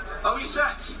 Are we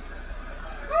set?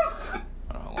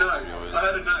 I don't know how long the video is. I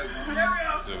heard a no.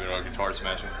 Is it guitar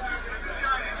smashing?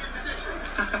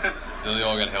 They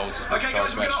all got hell with Okay,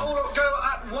 guys, we're gonna all go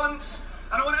at once,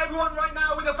 and I want everyone right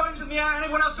now with their phones in the air and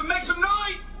everyone else to make some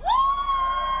noise.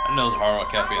 I know there's a Hard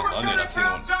Rock Cafe in London. I've seen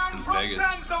one in Vegas.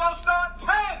 10, so I'll start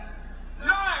 10,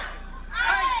 9,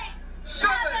 8,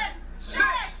 7,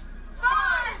 6,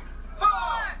 5, 4,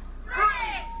 3,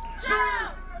 2,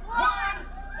 1,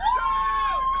 go!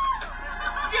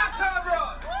 Yes, Hard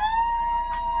Rock!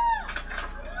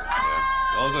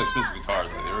 Yeah, all those expensive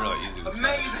guitars, like, they were really easy to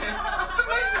smash. Amazing! That's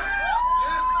amazing!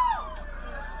 Yes!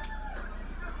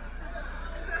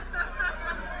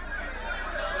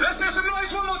 Let's hear some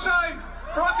noise one more time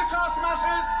for our guitar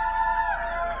smashers.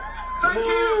 Thank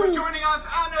you for joining us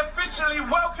and officially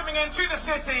welcoming into the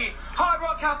city Hard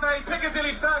Rock Cafe,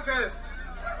 Piccadilly Circus.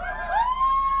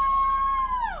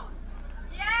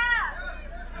 Yeah!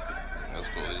 That's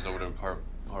cool. They just over to Hard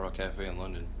Rock Cafe in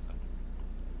London.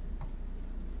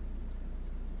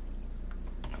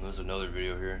 And there's another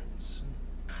video here.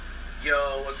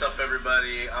 Yo, what's up,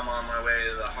 everybody? I'm on my way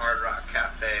to the Hard Rock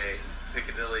Cafe,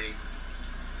 Piccadilly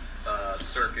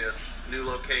Circus, new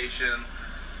location.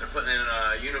 They're putting in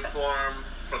a uniform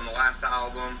from the last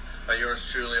album by yours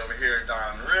truly over here,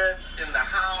 Don Ritz, in the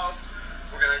house.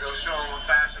 We're gonna go show them what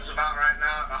fashion's about right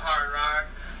now at the Hard Rock.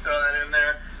 Throw that in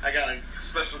there. I got a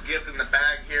special gift in the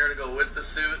bag here to go with the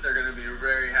suit. They're gonna be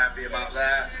very happy about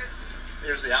that.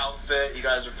 Here's the outfit. You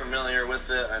guys are familiar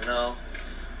with it, I know.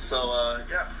 So,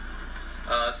 yeah.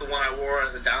 It's the one I wore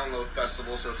at the Download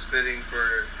Festival, so it's fitting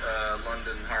for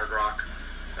London Hard Rock,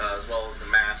 as well as the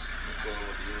mask that's going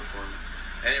with the uniform.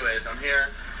 Anyways, I'm here.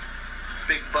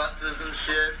 Big buses and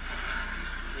shit.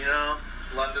 You know,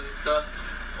 London stuff.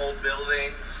 Old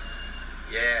buildings.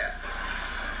 Yeah.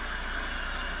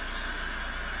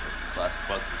 Classic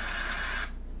buses.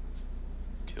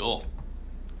 Cool.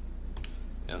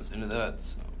 Yeah, I was into that,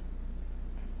 so.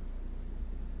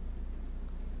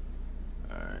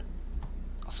 Alright.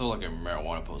 I saw like a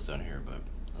marijuana post down here, but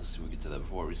let's see if we get to that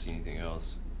before we see anything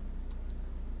else.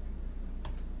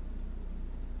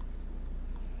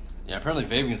 Yeah, apparently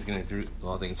vaping is getting through the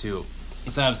whole thing too.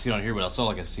 It's not seen on here, but I saw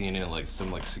like a CNN, like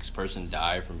some like 6-person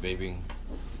die from vaping,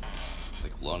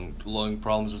 like lung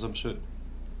problems or some shit.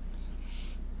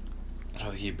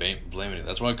 Oh, he blaming it.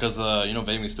 That's why, because you know,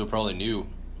 vaping is still probably new.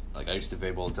 Like I used to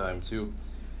vape all the time too.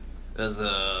 As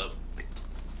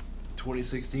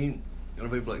 2016, I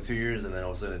vaped for like 2 years, and then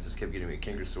all of a sudden it just kept getting me a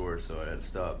canker sore, so I had to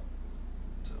stop.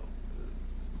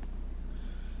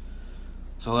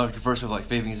 So a lot of people first with like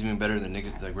vaping is even better than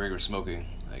like regular smoking.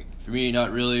 Like for me,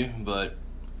 not really, but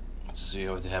just you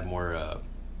know to have more. I'm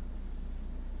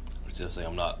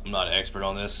not an expert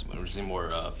on this, but I'm just seeing more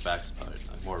facts about it,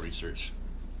 like more research.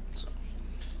 So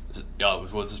this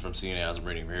is from CNN as I'm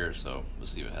reading from here. So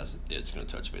let's see if it has. It's going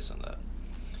to touch base on that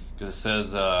because it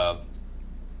says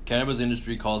cannabis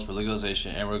industry calls for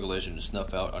legalization and regulation to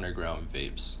snuff out underground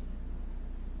vapes.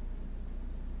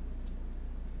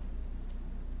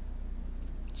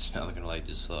 It's not looking like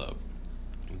just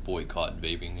boycott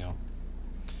vaping, you know.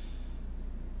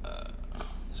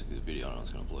 Let's look at the video. I don't know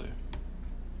what's gonna play.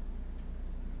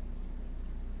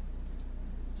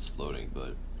 It's loading,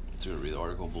 but let's go read the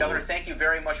article below. Governor, thank you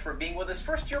very much for being with us.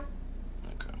 First, year.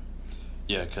 Okay.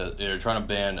 Yeah, because they're trying to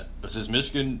ban. It says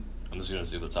Michigan. I'm just gonna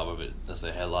see the top of it. That's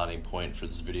the headlining point for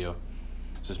this video.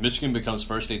 It says Michigan becomes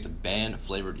first state to ban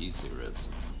flavored e-cigarettes.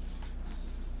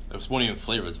 It won't even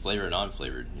flavor. It's flavored and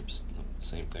non-flavored. It's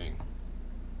same thing.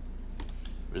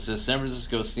 But it says San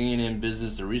Francisco CNN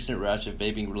Business, the recent rash of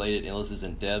vaping-related illnesses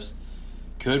and deaths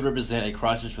could represent a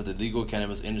crisis for the legal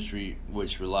cannabis industry,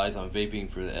 which relies on vaping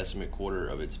for the estimate quarter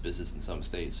of its business in some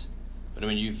states. But I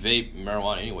mean, you vape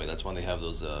marijuana anyway. That's why they have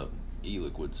those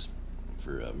e-liquids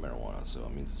for marijuana. So I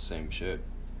mean, it's the same shit.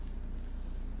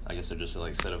 I guess they're just like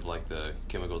instead of like the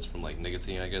chemicals from like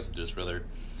nicotine, I guess they're just rather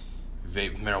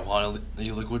vape marijuana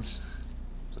e-liquids.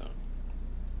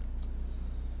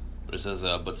 But it says,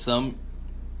 but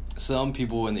some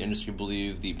people in the industry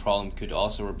believe the problem could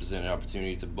also represent an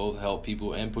opportunity to both help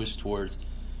people and push towards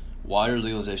wider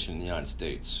legalization in the United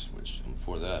States, which I'm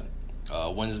for that.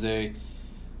 Wednesday,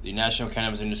 the National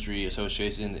Cannabis Industry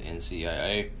Association, the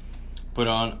NCIA, put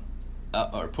out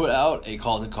a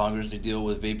call to Congress to deal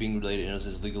with vaping-related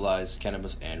illnesses, legalize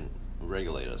cannabis, and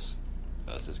regulate us.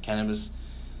 It says cannabis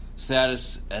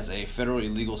status as a federal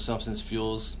illegal substance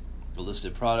fuels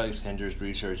illicit products, hinders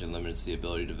research, and limits the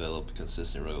ability to develop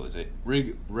consistent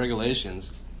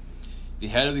regulations. The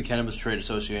head of the Cannabis Trade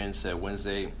Association said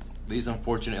Wednesday, these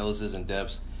unfortunate illnesses and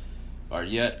deaths are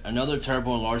yet another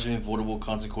terrible and largely avoidable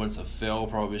consequence of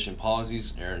failed prohibition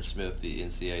policies. Aaron Smith, the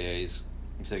NCIA's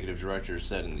executive director,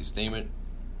 said in the statement.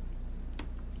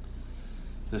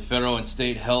 The federal and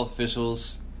state health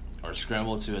officials are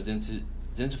scrambled to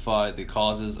identify the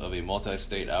causes of a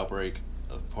multi-state outbreak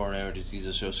of pulmonary disease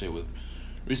associated with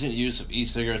recent use of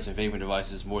e-cigarettes and vaping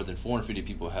devices. More than 450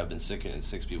 people have been sickened and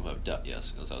 6 people have died.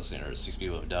 Yes, as I was saying, 6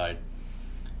 people have died,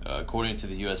 according to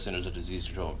the U.S. Centers of Disease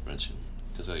Control and Prevention.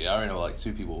 Because I already know like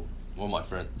 2 of my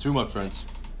friends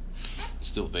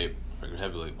still vape like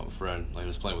heavily. My friend, like I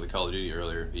was playing with the Call of Duty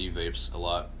earlier, he vapes a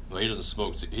lot. Well, he doesn't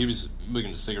smoke. He was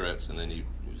looking to cigarettes, and then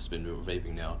he's been doing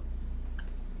vaping now.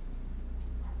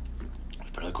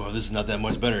 But like, oh, this is not that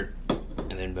much better.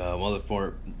 And then my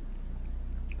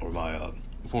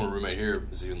former roommate here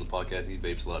is doing the podcast. He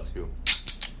vapes a lot too.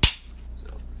 So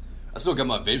I still got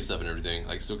my vape stuff and everything.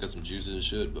 Like, still got some juices and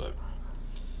shit. But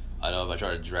I know if I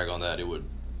try to drag on that, it would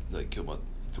like kill my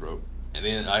throat. And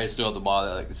then I still have the model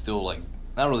that like it's still like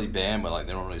not really banned, but like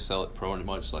they don't really sell it pro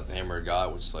much. Like the Hammer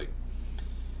God, which is like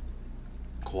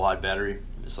quad battery.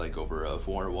 It's like over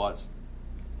 400 watts.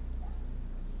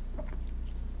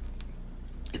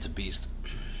 It's a beast.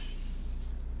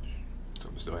 So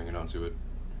I'm still hanging on to it.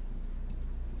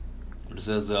 But it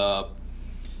says, no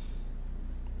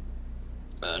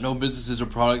businesses or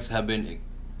products have been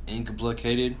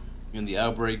implicated in the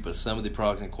outbreak, but some of the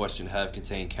products in question have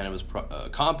contained cannabis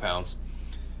compounds.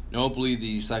 Notably,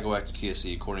 the psychoactive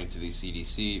THC, according to the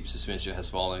CDC, suspension has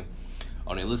fallen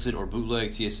on illicit or bootleg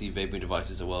THC vaping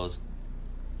devices as well as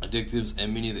addictives,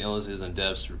 and many of the illnesses and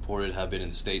deaths reported have been in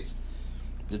the states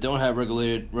that don't have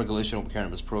regulation of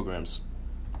cannabis programs.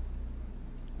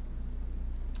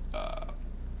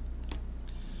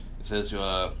 It says,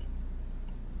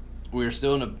 we are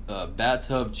still in a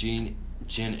bathtub gin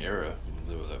era,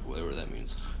 whatever that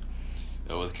means,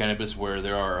 with cannabis, where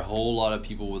there are a whole lot of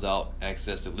people without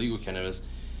access to legal cannabis,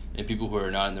 and people who are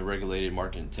not in the regulated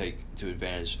market take to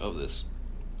advantage of this.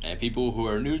 And people who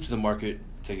are new to the market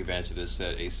take advantage of this,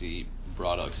 said AC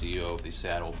Braddock, CEO of the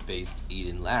Seattle-based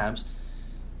Eden Labs,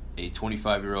 a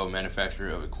 25-year-old manufacturer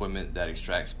of equipment that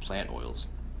extracts plant oils.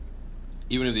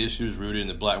 Even if the issue is rooted in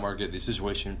the black market, the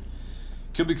situation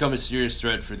could become a serious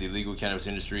threat for the legal cannabis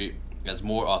industry as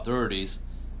more authorities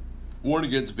warn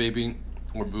against vaping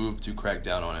or move to crack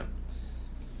down on it.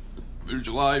 Through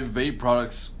July, vape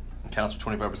products accounts for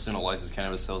 25% of licensed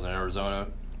cannabis sales in Arizona.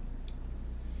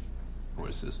 What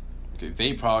is this? Okay,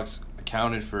 vape products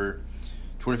accounted for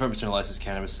 25% of licensed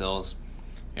cannabis sales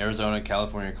in Arizona,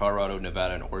 California, Colorado,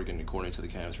 Nevada, and Oregon, according to the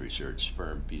cannabis research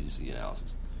firm BDC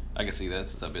Analysis. I can see that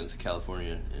since I've been to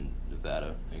California and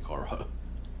Nevada and Colorado.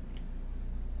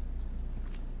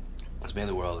 That's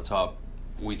mainly where all the top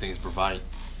weed things providing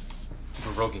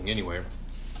provoking anyway.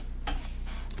 Well,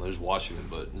 there's Washington,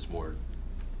 but it's more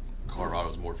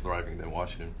Colorado's more thriving than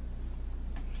Washington.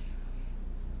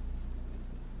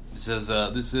 It says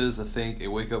this is, I think, a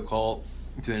wake-up call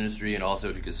to the industry and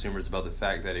also to consumers about the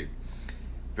fact that a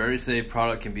very safe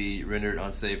product can be rendered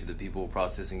unsafe if the people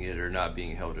processing it are not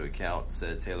being held to account,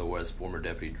 said Taylor West, former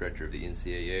deputy director of the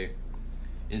NCIA,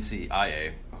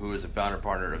 who is a founder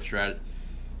partner of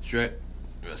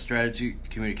strategy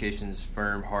communications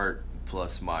firm Heart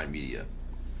Plus Mind Media.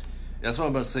 That's what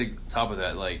I'm about to say. Top of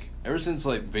that, like ever since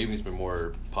like vaping's been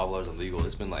more popular and legal,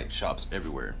 it's been like shops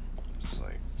everywhere. Just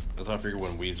like that's how I figure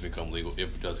when weeds become legal,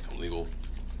 if it does become legal,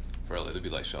 for LA, there'll be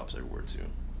like shops everywhere too.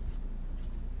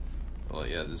 But like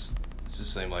yeah, it's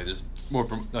just saying like there's more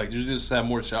like there's just have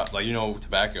more shops like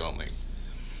tobacco. I'm like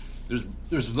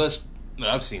there's less that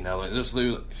I've seen now. Like there's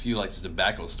a few like just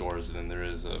tobacco stores than there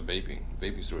is vaping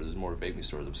stores. There's more vaping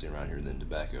stores I've seen around here than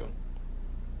tobacco.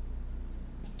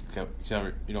 You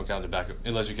don't count tobacco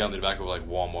unless you count the tobacco like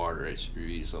Walmart or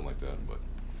HEB, something like that. But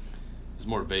there's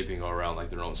more vaping all around like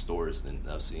their own stores than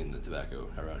I've seen the tobacco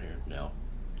around here now.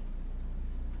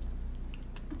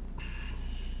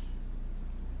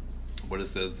 But it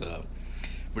says, but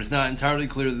it's not entirely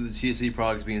clear that the THC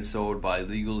products being sold by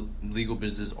legal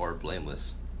businesses are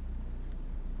blameless.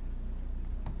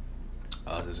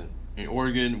 In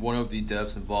Oregon, one of the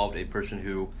deaths involved a person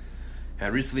who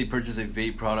had recently purchased a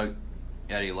vape product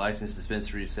at a licensed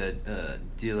dispensary, said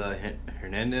Dila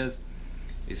Hernandez,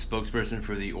 a spokesperson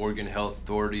for the Oregon Health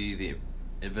Authority. The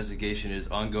investigation is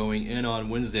ongoing, and on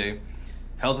Wednesday,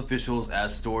 health officials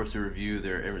asked stores to review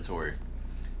their inventory.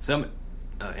 Some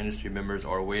industry members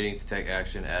are waiting to take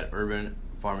action at Urban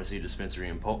Pharmacy Dispensary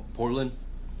in Portland.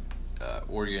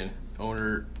 Oregon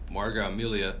owner Marga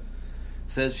Amelia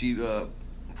says she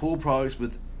pulled products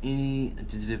with any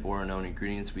additive or unknown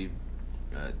ingredients. We've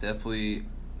definitely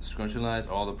scrutinized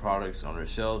all the products on our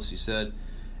shelves, she said,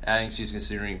 adding she's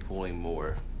considering pulling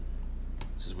more.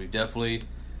 Says we've definitely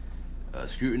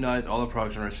scrutinized all the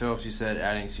products on our shelves, she said,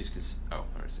 adding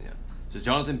So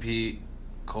Jonathan P.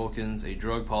 Colkins, a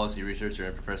drug policy researcher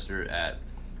and professor at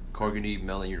Carnegie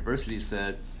Mellon University,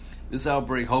 said this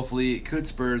outbreak hopefully could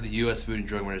spur the U.S. Food and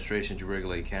Drug Administration to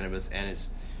regulate cannabis and its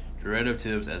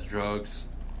derivatives as drugs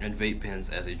and vape pens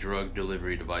as a drug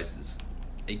delivery devices.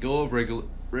 A goal of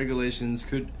regulations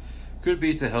could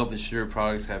be to help ensure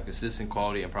products have consistent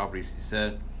quality and properties, he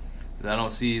said. I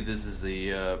don't see this as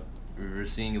we're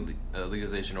seeing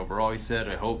legalization overall, he said.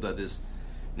 I hope that this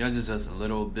nudges us a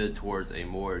little bit towards a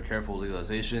more careful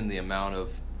legalization. The amount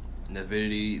of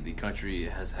naivety the country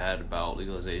has had about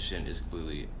legalization is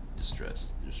completely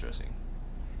distressing.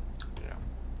 Yeah.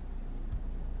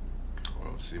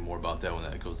 We'll see more about that when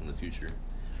that goes in the future.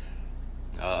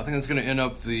 I think that's going to end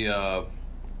up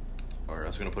I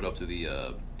was going to put up to the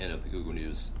end of the Google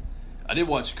News. I did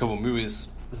watch a couple movies.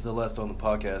 This is the last on the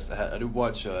podcast. I did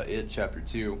watch It Chapter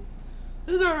 2.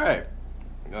 This is alright.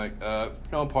 Like,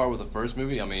 on par with the first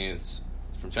movie. I mean, it's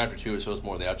from Chapter 2, it shows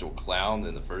more of the actual clown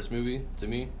than the first movie to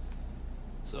me.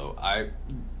 So, I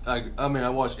mean, I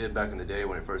watched It back in the day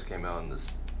when it first came out in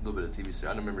this little bit of TV series.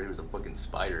 I remember he was a fucking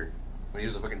spider. When he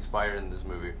was a fucking spider in this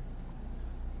movie. It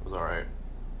was alright.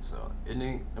 So, a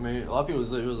lot of people,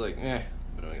 it was like, eh.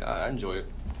 But I enjoyed it.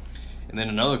 And then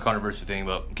another controversial thing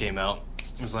came out.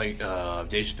 It was like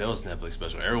Dave Chappelle's Netflix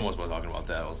special. Everyone was talking about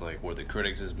that. I was like, where the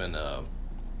critics has been... I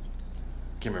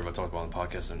can't remember if I talked about it on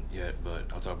the podcast yet, but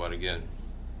I'll talk about it again.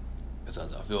 That's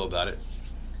how I feel about it.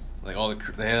 Like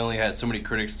they only had so many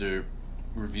critics to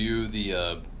review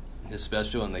his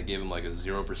special, and they gave him like a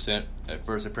 0% at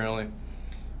first apparently.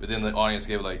 But then the audience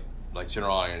gave like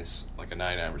general audience like a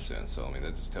 99%. So I mean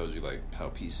that just tells you like how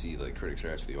PC like critics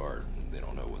actually are. They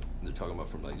don't know what they're talking about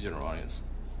from like general audience.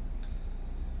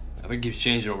 I think he's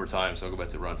changed it over time, so I'll go back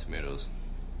to Rotten Tomatoes.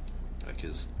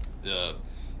 Because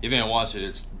if you haven't watched it,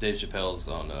 it's Dave Chappelle's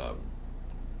on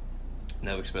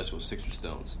Netflix special, Sticks or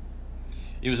Stones.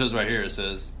 Even shows right here, it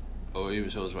says, even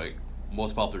shows like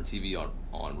most popular TV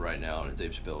on right now, and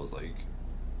Dave Chappelle is like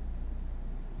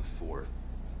 4.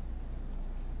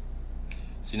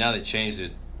 See, now they changed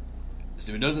it.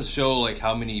 So it doesn't show like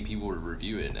how many people would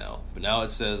review it now, but now it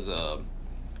says the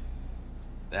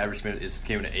average it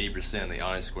came in at 80%, and the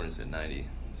audience score is at 90.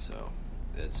 So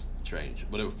that's strange.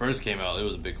 When it first came out, it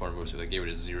was a big controversy. They gave it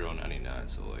a 0.99,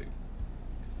 so like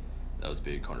that was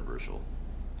big controversial.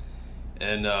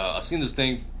 And I've seen this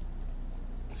thing.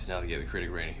 See, now they gave the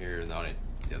critic rating here, and the audience,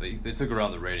 yeah, they took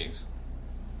around the ratings.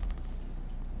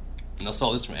 And I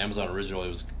saw this from Amazon Original.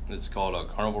 It's called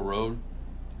Carnival Road.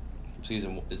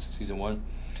 Season 1.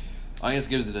 Audience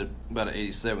gives it about an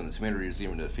 87. The tomato reader's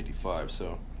giving it a 55.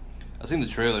 So I've seen the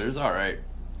trailer. It's all right.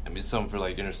 I mean, it's something for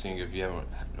like interesting if you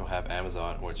don't have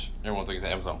Amazon, which everyone thinks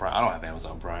Amazon Prime. I don't have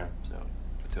Amazon Prime, so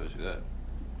it tells you that.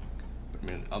 But, I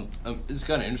mean, it's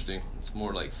kind of interesting. It's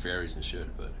more like fairies and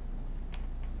shit, but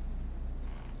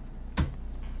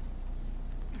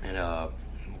and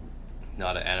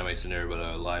not an anime scenario, but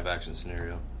a live action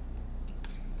scenario.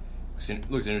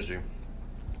 Looks interesting.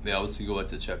 Yeah, let's go back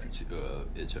to chapter 2.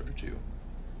 Chapter 2.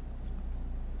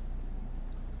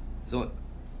 So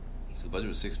the budget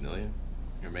was $6 million.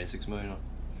 Or made $6 million.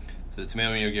 So the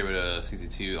tomato meter gave it a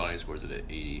 62. Audience scores it at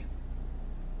 80.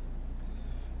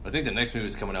 But I think the next movie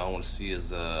that's coming out I want to see is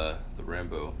the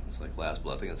Rambo. It's like Last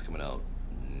Blood. I think it's coming out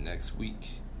next week.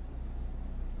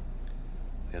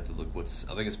 I have to look. I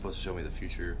think it's supposed to show me the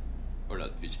future, or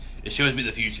not the future. It shows me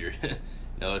the future.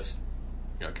 No, it's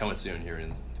coming soon here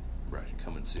in. Right,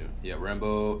 coming soon. Yeah,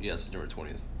 Rambo. Yeah, September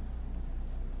 20th.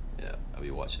 Yeah, I'll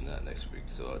be watching that next week.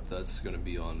 So that's gonna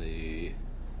be on the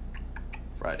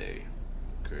Friday.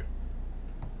 Okay.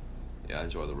 Yeah, I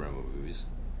enjoy the Rambo movies.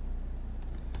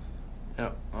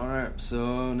 Yeah. All right.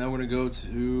 So now we're gonna go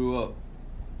to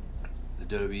the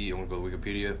WWE. I'm gonna go to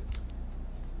Wikipedia.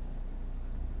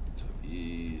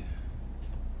 WWE.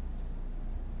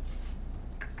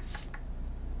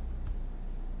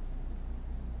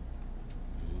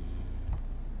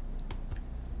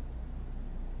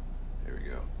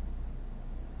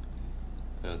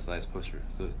 It's a nice poster.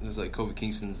 There's like Kofi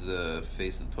Kingston's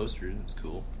face of the poster. That's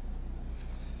cool.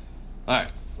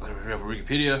 Alright, we're going for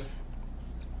Wikipedia.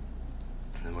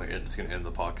 And then we're just going to end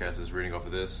the podcast is reading off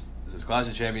of this. This is Clash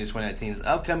of Champions 2019's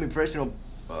upcoming professional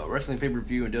wrestling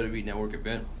pay-per-view and WWE Network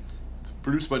event.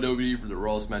 Produced by WWE for the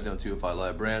Raw, SmackDown 205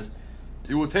 Live brands.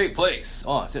 It will take place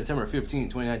on September 15,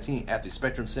 2019 at the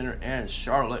Spectrum Center in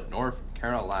Charlotte, North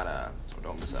Carolina. So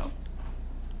don't miss out.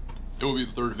 It will be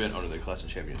the third event under the Clash of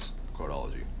Champions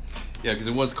chronology. Yeah, because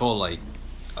it was called like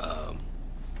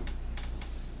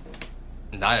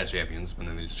Night of Champions, and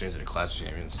then they just changed it to Clash of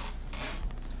Champions.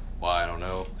 Why, I don't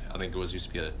know. I think it was used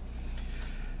to be a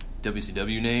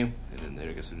WCW name, and then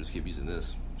I guess they'll just keep using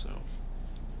this. So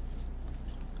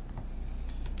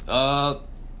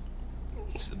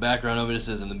the background of it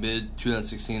says in the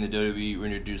mid-2016 the WWE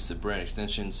reintroduced the brand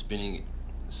extension, splitting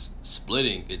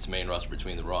its main roster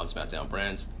between the Raw and SmackDown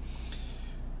brands.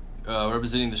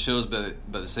 Representing the shows by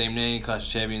the same name, Clash of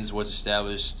Champions was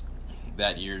established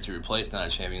that year to replace Night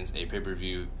of Champions, a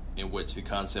pay-per-view in which the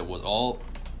concept was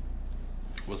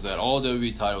that all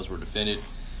WWE titles were defended.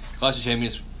 Clash of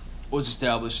Champions was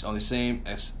established on the same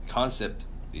concept.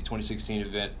 The 2016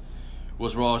 event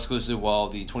was Raw exclusive, while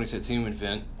the 2017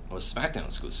 event was SmackDown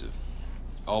exclusive.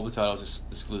 All the titles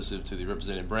exclusive to the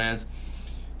represented brands.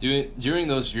 During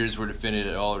those years were defended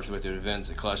at all respective events.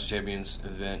 The Clash of Champions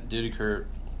event did occur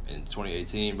in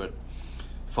 2018, but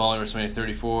following WrestleMania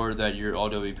 34 that year, all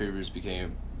WWE pay-per-views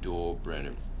became dual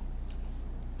branded.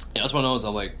 Yeah, that's what I know.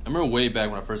 I remember way back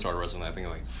when I first started wrestling. I think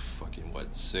like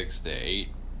 6 to 8,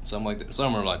 something like that.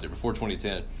 Somewhere like that. Before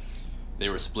 2010, they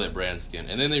were split brands again,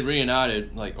 and then they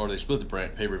reunited, or they split the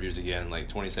pay-per-views again, like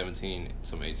 2017,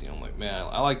 some 18. I'm like, man,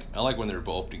 I like when they're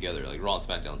both together, like Raw and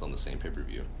SmackDown's on the same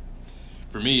pay-per-view.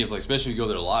 For me, especially if you go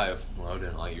there live,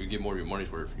 then you get more of your money's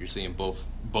worth. You're seeing both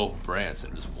brands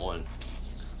and just one.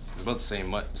 It's about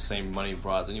the same money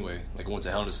prize anyway. Like I went to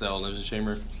Hell in a Cell, Elimination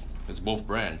Chamber. It's both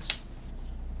brands.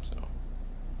 So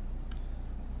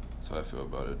that's how I feel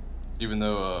about it. Even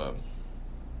though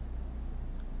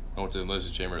I went to the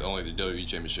Elimination Chamber, only the WWE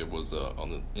Championship was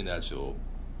in the actual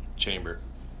chamber,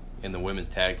 and the Women's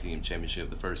Tag Team Championship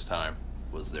the first time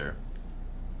was there.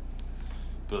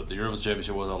 But the Universal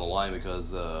Championship was on the line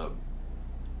because Brock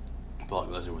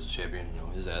Lesnar was the champion.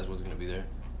 His ass wasn't going to be there.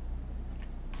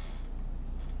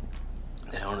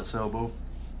 And Hell in a Cell both.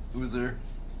 Who was there?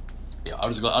 Yeah, I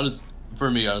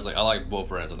like both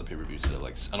brands on the pay-per-view. So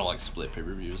I don't like split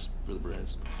pay-per-views for the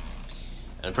brands.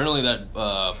 And apparently that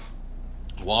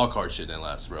wild card shit didn't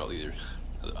last throughout either.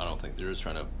 I don't think they're just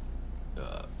trying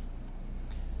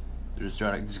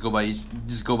to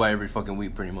go by every fucking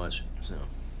week pretty much. So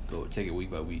go take it week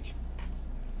by week.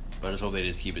 But I just hope they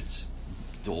just keep it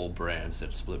dual brands instead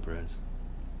of split brands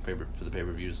for the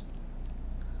pay-per-views.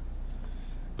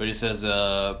 But he says, in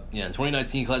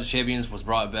 2019, Clash of Champions was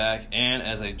brought back, and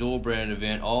as a dual brand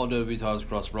event, all WWE titles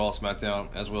across Raw,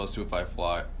 SmackDown, as well as 205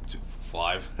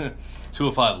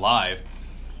 Live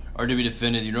are to be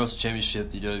defended: the Universal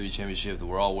Championship, the WWE Championship, the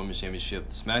Raw Women's Championship,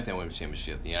 the SmackDown Women's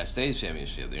Championship, the United States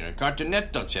Championship, the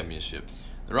Intercontinental Championship,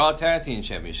 the Raw Tag Team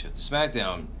Championship, the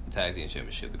SmackDown Tag Team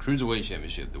Championship, the Cruiserweight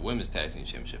Championship, the Women's Tag Team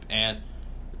Championship, and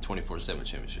the 24/7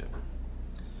 Championship.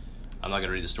 I'm not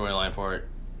gonna read the storyline part.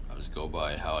 I'll just go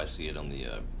by how I see it on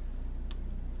the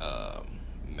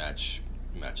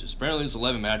matches. Apparently, there's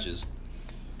 11 matches.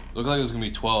 Looked like it was gonna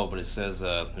be 12, but it says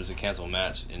there's a canceled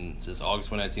match. And it says August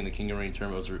 2019, the King of the Ring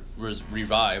tournament was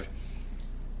revived.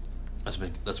 That's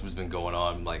what's been going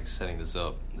on, like setting this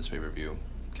up, this pay-per-view,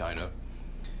 kind of.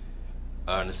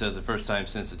 And it says the first time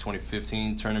since the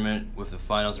 2015 tournament, with the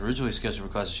finals originally scheduled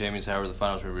for Clash of Champions. However, the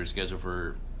finals were rescheduled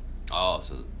for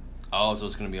so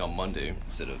it's going to be on Monday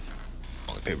instead of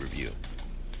on the pay-per-view.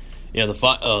 Yeah,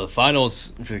 the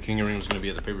finals for the King of the Ring was going to be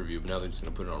at the pay-per-view, but now they're just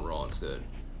going to put it on Raw instead.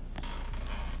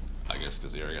 I guess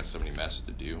because they already got so many matches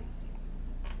to do.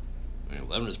 I mean,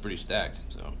 11 is pretty stacked,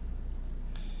 so.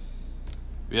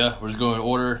 Yeah, we're just going in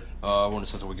order. I want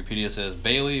to say what Wikipedia says.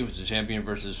 Bayley was the champion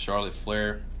versus Charlotte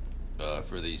Flair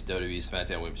for the WWE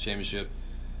SmackDown Women's Championship.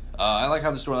 I like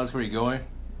how the storyline's pretty going.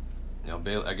 You know,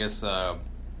 Bayley, I guess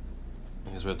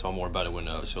we'll talk more about it when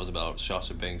it shows about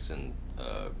Sasha Banks and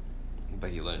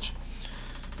Becky Lynch.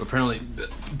 But apparently,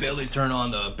 Bayley turned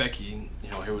on Becky,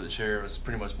 here with the chair. Was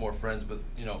pretty much more friends, but,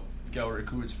 Gallery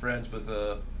Recruit's friends with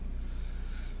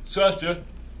Sasha.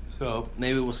 So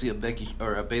maybe we'll see a Becky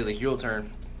or a Bayley heel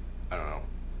turn. I don't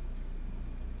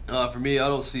know. For me, I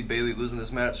don't see Bayley losing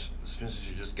this match, since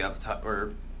she just got the title,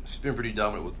 or she's been pretty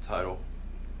dominant with the title.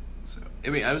 So I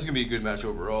mean, it's gonna be a good match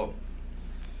overall.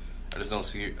 I don't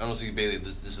see Bayley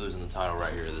just losing the title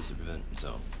right here at this event.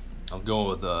 So I'm going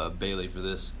with Bayley for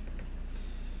this.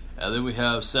 And then we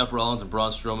have Seth Rollins and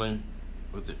Braun Strowman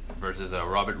versus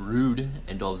Robert Roode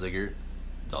and Dolph Ziggler.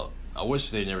 I wish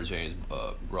they never changed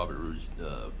Robert Roode's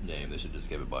name. They should just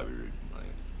give it Bobby Roode.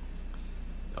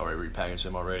 Already repackaged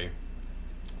him already.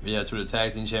 But yeah, it's for the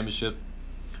Tag Team Championship.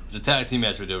 It's a tag team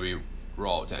match for WWE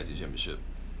Raw Tag Team Championship.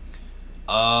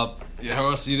 How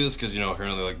I see this, because,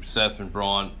 apparently, like, Seth and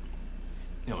Braun,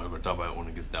 we're going to talk about it when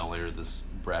it gets down later, this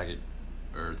bracket,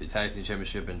 or the Tag Team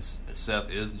Championship, and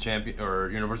Seth is the champion, or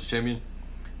Universal Champion,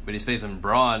 but he's facing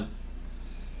Braun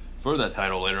for that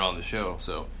title later on in the show.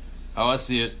 So, how I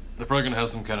see it, they're probably going to have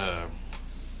some kind of,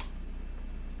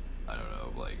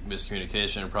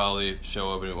 miscommunication and probably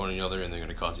show up at one another, and they're going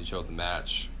to cost each other the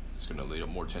match. It's going to lead up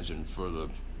more tension for the,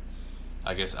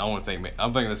 I'm thinking that's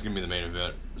going to be the main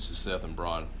event, which is Seth and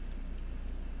Braun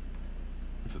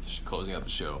for closing out the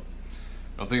show.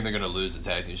 I don't think they're going to lose the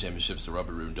Tag Team Championships to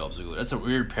Robert Roode and Dolph Ziggler. That's a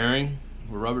weird pairing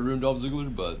with Robert Roode and Dolph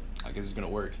Ziggler, but I guess it's going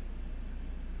to work.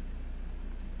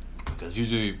 Because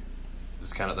usually,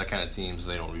 that kind of teams,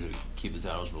 they don't really keep the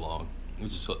titles for long.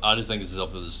 I just think this is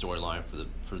up for the storyline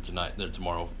for tonight, or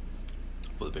tomorrow,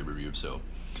 for the pay-per-view. So,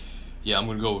 yeah, I'm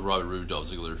going to go with Robert Roode, Dolph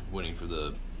Ziggler winning for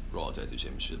the Raw Tag Team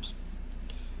Championships.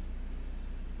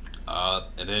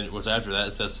 And then what's after that?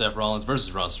 It says Seth Rollins versus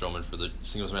Braun Strowman for the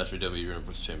singles match for WWE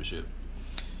Universal Championship.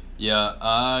 Yeah,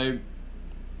 I'm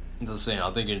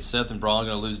thinking Seth and Braun are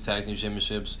going to lose the Tag Team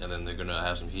Championships, and then they're going to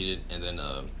have some heated, and then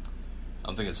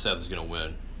I'm thinking Seth is going to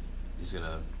win. He's going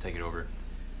to take it over.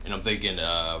 And I'm thinking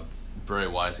Bray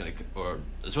Wyatt's going to, or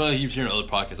that's what I keep hearing in other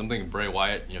podcasts. I'm thinking Bray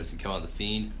Wyatt, he's going to come out of the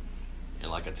Fiend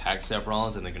and attack Seth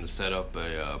Rollins, and they're going to set up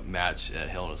a match at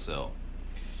Hell in a Cell.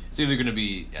 It's either going to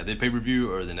be at the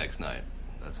pay-per-view or the next night.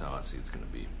 That's how I see it's going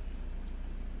to be.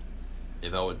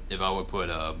 If I would put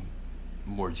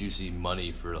more juicy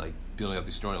money for building up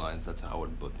these storylines, that's how I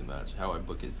would book the match. How I would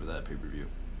book it for that pay-per-view.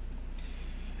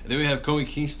 And then we have Kofi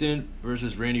Kingston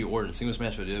versus Randy Orton, singles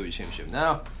match for the WWE Championship.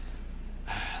 Now,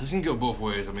 this can go both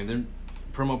ways. I mean, their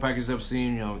promo packages I've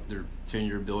seen, their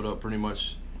 10-year build-up, pretty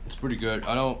much, it's pretty good.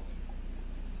 I don't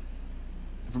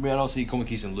see Kofi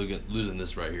Kingston losing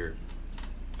this right here.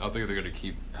 I think they're going to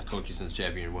keep Kofi Kingston's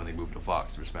champion when they move to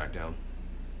Fox for SmackDown.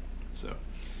 So,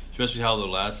 especially how the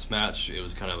last match, it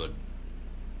was kind of a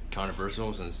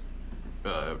controversial since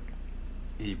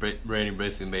Randy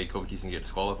basically made Kofi Kingston get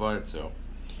disqualified. So,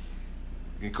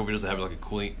 Kofi doesn't have a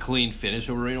clean finish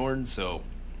over Randy Orton. So,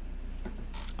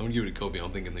 I'm going to give it to Kofi.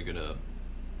 I'm thinking they're going to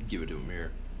give it to him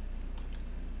here.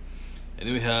 And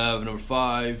then we have number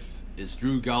 5 is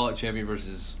Drew Gulak, champion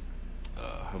versus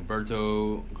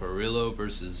Humberto Carrillo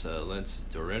versus Lance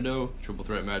Dorando. Triple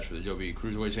threat match for the WWE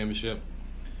Cruiserweight Championship.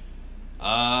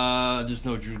 Just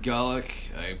know Drew Gulak.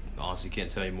 I honestly can't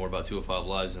tell you more about 205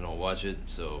 Live than I'll watch it,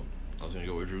 so I was going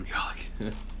to go with Drew Gulak.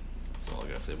 That's all I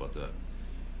got to say about that.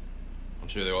 I'm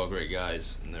sure they're all great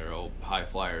guys, and they're all high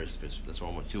flyers. That's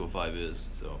what 205 is.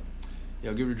 So,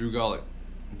 yeah, I'll give it to Drew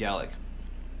Gulak.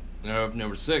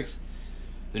 Number 6,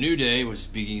 The New Day, which is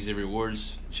Big Xavier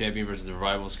Woods, champion versus the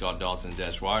Revival, Scott Dawson and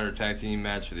Dash Wilder, tag team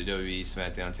match for the WWE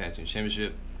SmackDown Tag Team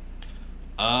Championship.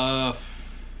 I've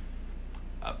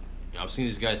seen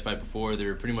these guys fight before.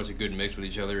 They're pretty much a good mix with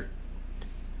each other.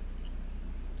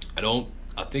 I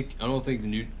I don't think the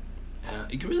New.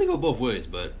 It can really go both ways,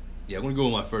 but yeah, I'm gonna go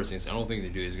with my first instinct. I don't think the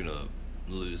New Day is gonna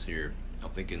lose here. I'm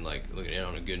thinking like looking at it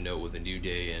on a good note with the New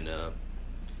Day and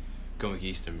Kofi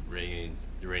Kingston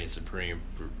reigning supreme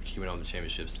for keeping on the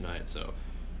championships tonight. So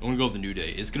I'm gonna go with the New Day.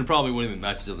 It's gonna probably win the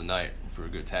matches of the night for a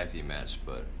good tag team match,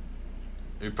 but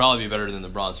it'd probably be better than the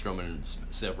Braun Strowman and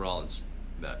Seth Rollins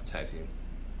tag team.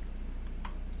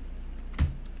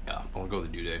 Yeah, I'm gonna go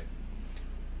with the New Day.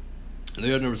 And they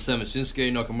got number 7,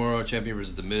 Shinsuke Nakamura, champion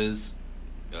versus The Miz.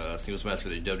 Singles match for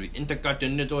the WWE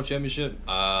Intercontinental Championship.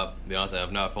 To be honest, I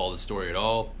have not followed the story at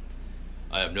all.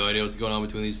 I have no idea what's going on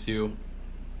between these two.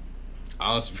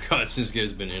 I honestly forgot Shinsuke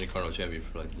has been Intercontinental Champion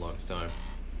for like the longest time.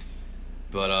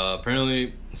 But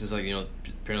apparently, since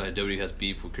apparently WWE has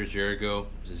beef with Chris Jericho,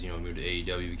 since moved to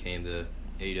AEW, became the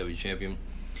AEW champion.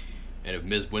 And if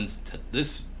Miz wins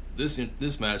this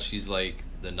match, he's like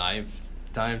the 9th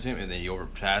time champion, and then he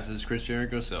overpasses Chris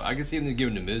Jericho. So I can see them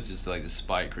giving to Miz just to, like,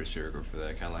 despite Chris Jericho for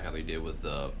that, kind of like how they did with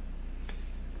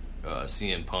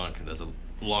CM Punk. That's the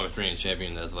longest reigning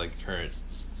champion. That's like current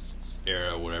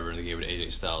era or whatever, and they gave it to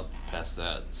AJ Styles past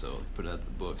that. So put it at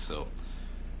the book. So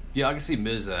yeah, I can see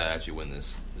Miz actually win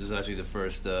this. This is actually the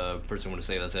first person I want to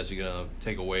say that's actually gonna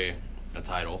take away a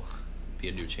title, be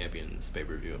a new champion in this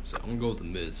pay-per-view. So I'm gonna go with the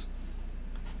Miz.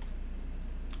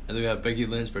 And then we have Becky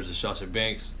Lynch versus Sasha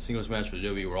Banks, singles match for the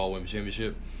WWE Raw Women's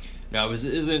Championship. Now,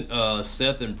 isn't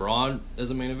Seth and Braun as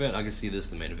a main event? I can see this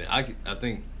the main event. I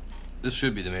think this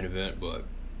should be the main event, but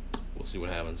we'll see what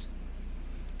happens.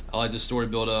 I like the story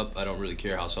build up. I don't really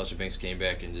care how Sasha Banks came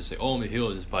back and just say, "Oh, I'm a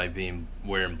heel," just by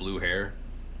wearing blue hair.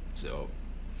 So,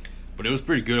 but it was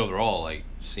pretty good overall. Like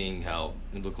seeing how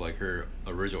it looked like her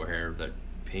original hair, that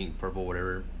pink, purple,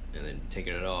 whatever, and then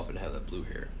taking it off and have that blue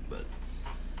hair. But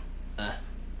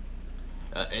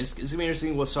it's gonna be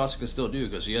interesting what Sasha can still do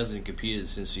because she hasn't competed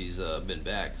since she's been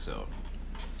back. So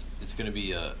it's gonna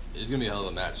be a hell of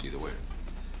a match either way.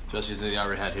 Especially since they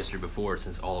already had history before,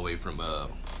 since all the way from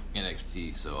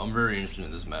NXT. So I'm very interested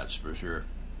in this match for sure.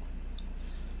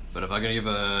 But if I'm gonna give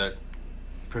a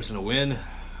person a win,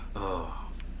 I'm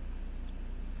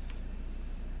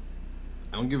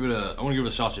gonna give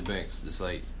it Sasha Banks. It's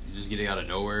like just getting out of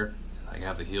nowhere. Like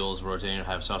have the heels rotating,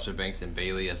 have Sasha Banks and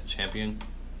Bayley as a champion.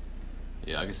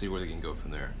 Yeah, I can see where they can go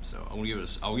from there. So I'll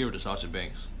give it to Sasha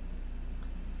Banks.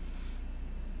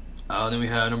 Then we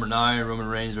have number 9, Roman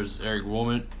Reigns versus Eric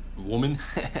Rowan.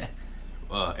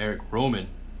 Eric Rowan.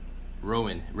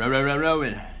 Rowan.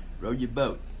 Row your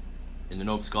boat. In the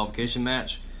no disqualification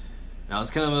match. Now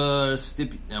it's kind of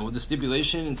now with the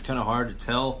stipulation, it's kind of hard to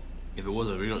tell. If it was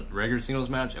a regular singles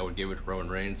match, I would give it to Roman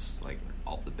Reigns, like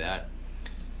off the bat.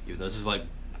 Even though this is like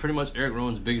pretty much Eric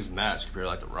Rowan's biggest match compared to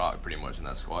like The Rock, pretty much in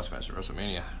that squash match at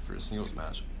WrestleMania for a singles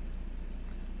match.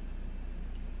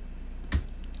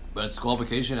 But it's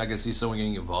disqualification. I can see someone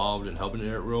getting involved and helping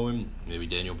Eric Rowan. Maybe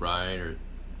Daniel Bryan,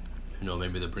 or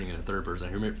maybe they're bringing a third person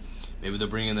here. Maybe they're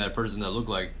bringing that person that looked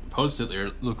like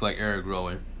Eric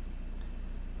Rowan.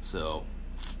 So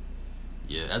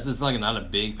yeah, it's like not a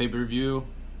big pay-per-view.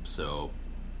 So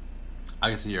I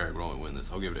can see Eric Rowan win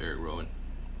this. I'll give it to Eric Rowan.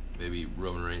 Maybe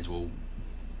Roman Reigns will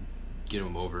get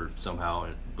him over somehow,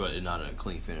 but not a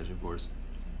clean finish, of course.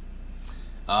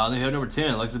 They have number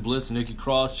 10, Alexa Bliss and Nikki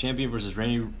Cross, champion versus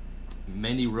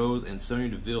Mandy Rose and Sonya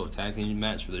Deville, tag team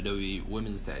match for the WWE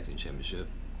Women's Tag Team Championship.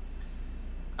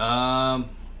 Yeah,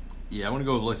 I want to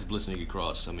go with Alexa Bliss and Nikki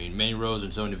Cross. I mean, Mandy Rose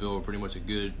and Sonya Deville were pretty much a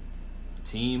good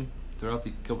team throughout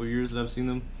the couple of years that I've seen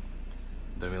them.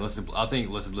 But I mean, I think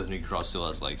Alexa Bliss and Nikki Cross still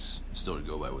has still to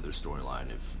go by with their storyline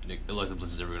if Alexa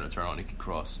Bliss is ever going to turn on Nikki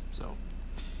Cross. So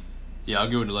yeah, I'll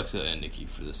go with Alexa and Nikki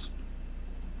for this.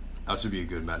 That should be a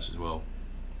good match as well.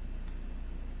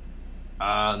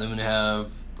 Then we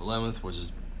have 11th, which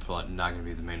is probably not going to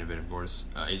be the main event, of course.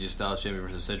 AJ Styles champion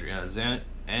versus Cedric Alexander.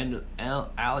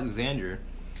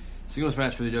 Singles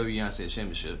match for the WWE United States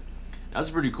Championship. That's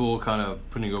pretty cool, kind of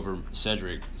putting over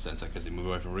Cedric, since because they moved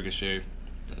away from Ricochet.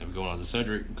 And they're going on to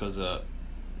Cedric because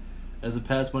as the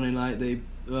past Monday night,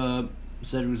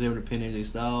 Cedric was able to pin AJ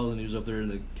Styles, and he was up there in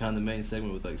the main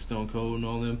segment with like Stone Cold and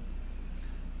all them.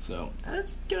 So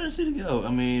that's kind of see to go.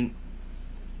 I mean,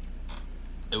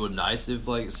 it would be nice if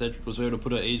Cedric was able to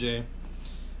put an AJ,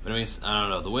 but I mean, I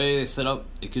don't know, the way they set up,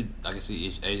 I can see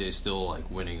AJ still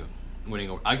winning over.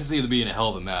 I can see it being a hell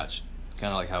of a match,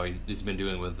 kind of like how he's been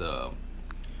doing with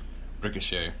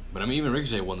Ricochet. But I mean, even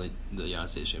Ricochet won the United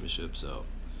States Championship, so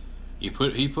he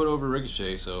put over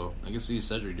Ricochet. So I can see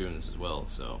Cedric doing this as well.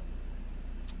 So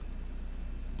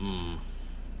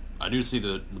I do see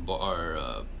the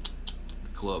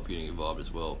club getting involved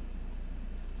as well.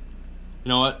 You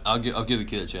know what? I'll give the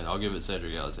kid a chance. I'll give it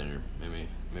Cedric Alexander.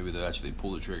 Maybe they'll actually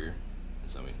pull the trigger.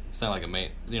 So, I mean, it's not like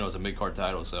it's a mid-card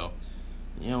title, so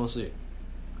yeah, we'll see.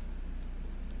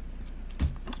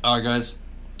 All right, guys,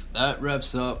 that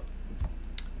wraps up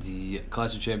the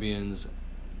Clash of Champions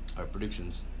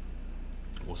predictions.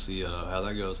 We'll see how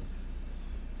that goes.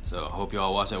 So, I hope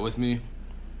y'all watch that with me.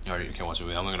 Or you can't watch it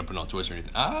with me. I'm not gonna put it on Twitch or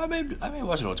anything. I may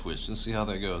watch it on Twitch and see how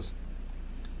that goes.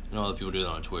 I know other people do that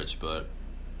on Twitch, but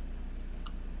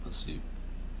let's see.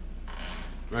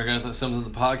 Alright, guys, that sums up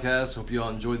the podcast. Hope you all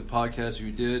enjoyed the podcast. If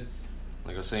you did,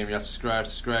 like I was saying, if you're not subscribe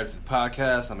to the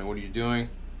podcast. I mean, what are you doing?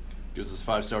 Give us those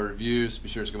 5-star reviews. Be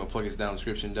sure to check my plugins down in the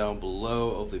description down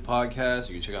below of the podcast.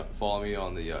 You can check out and follow me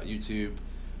on the YouTube,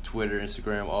 Twitter,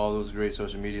 Instagram, all those great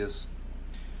social medias.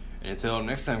 And until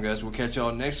next time, guys, we'll catch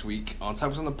y'all next week on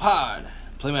Topics on the Pod.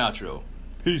 Play my outro.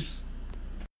 Peace.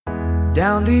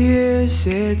 Down the years,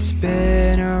 it's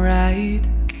been a ride.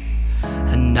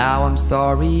 And now I'm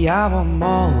sorry I'm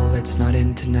all it's not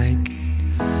in tonight.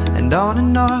 And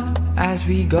on as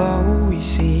we go, we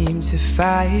seem to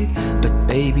fight. But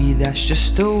baby, that's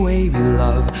just the way we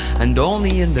love. And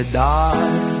only in the dark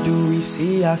do we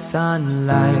see our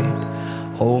sunlight.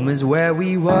 Home is where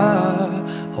we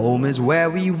were, home is where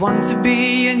we want to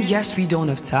be. And yes, we don't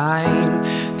have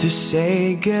time to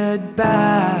say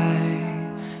goodbye.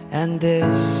 And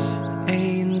this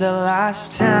ain't the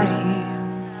last time.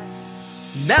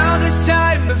 Now this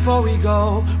time before we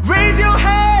go, raise your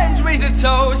hands, raise a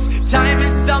toast. Time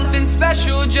is something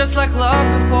special, just like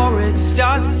love before it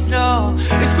starts to snow.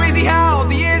 It's crazy how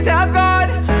the years have gone.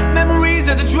 Memories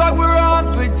of the drug we're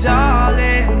on. But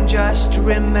darling, just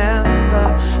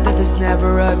remember that there's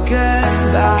never a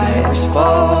goodbye.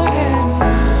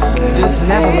 There's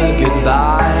never a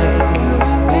goodbye.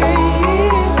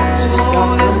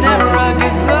 So there's never a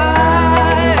goodbye.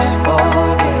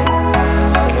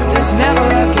 There's never a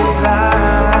goodbye.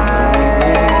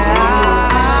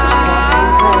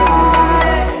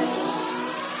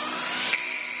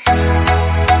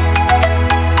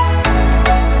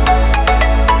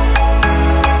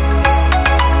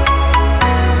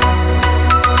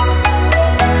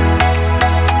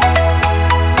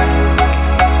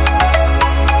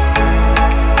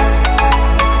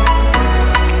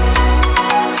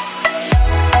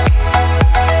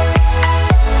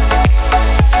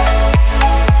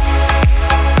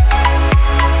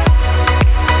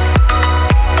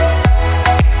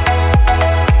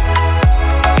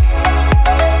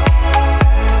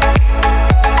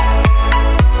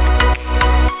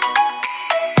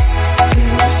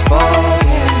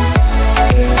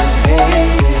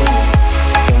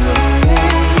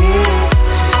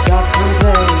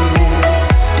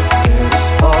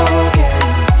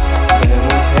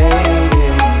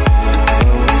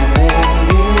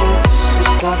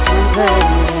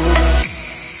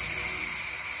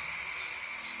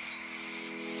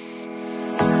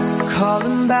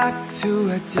 Calling back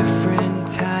to a different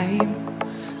time.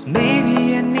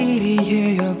 Maybe I need to hear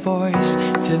your voice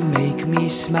to make me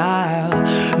smile.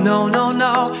 No, no,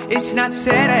 no, it's not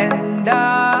said and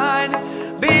done.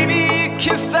 Baby, you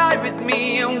can fly with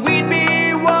me and we'd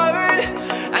be one.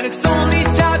 And it's only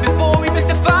time before we miss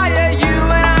the fire. You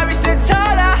and I reach the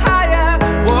taller higher.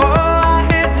 Whoa,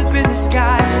 our hands up in the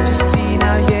sky. Just see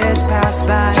now years pass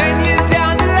by. 10 years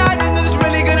down the line and there's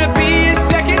really gonna be a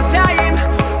second time.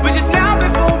 But just now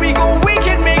before we go, we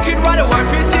can make it right.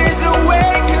 Wipe your tears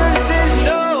away, cause there's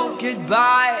no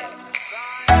goodbye.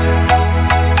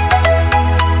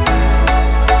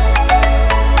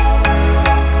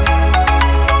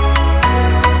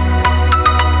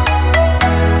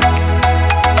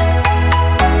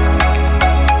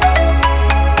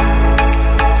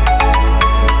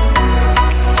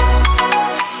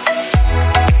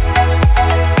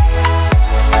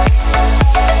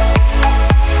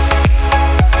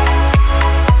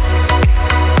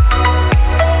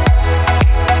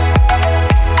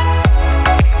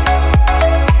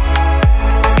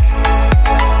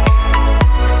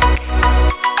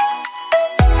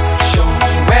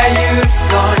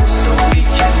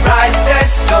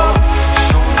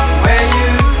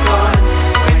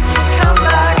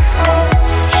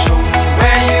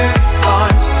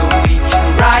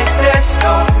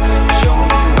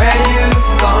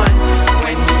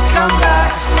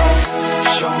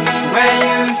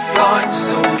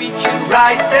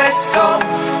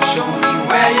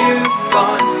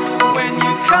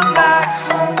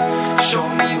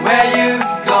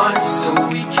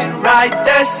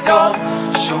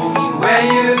 Show me where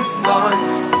you've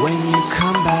gone when you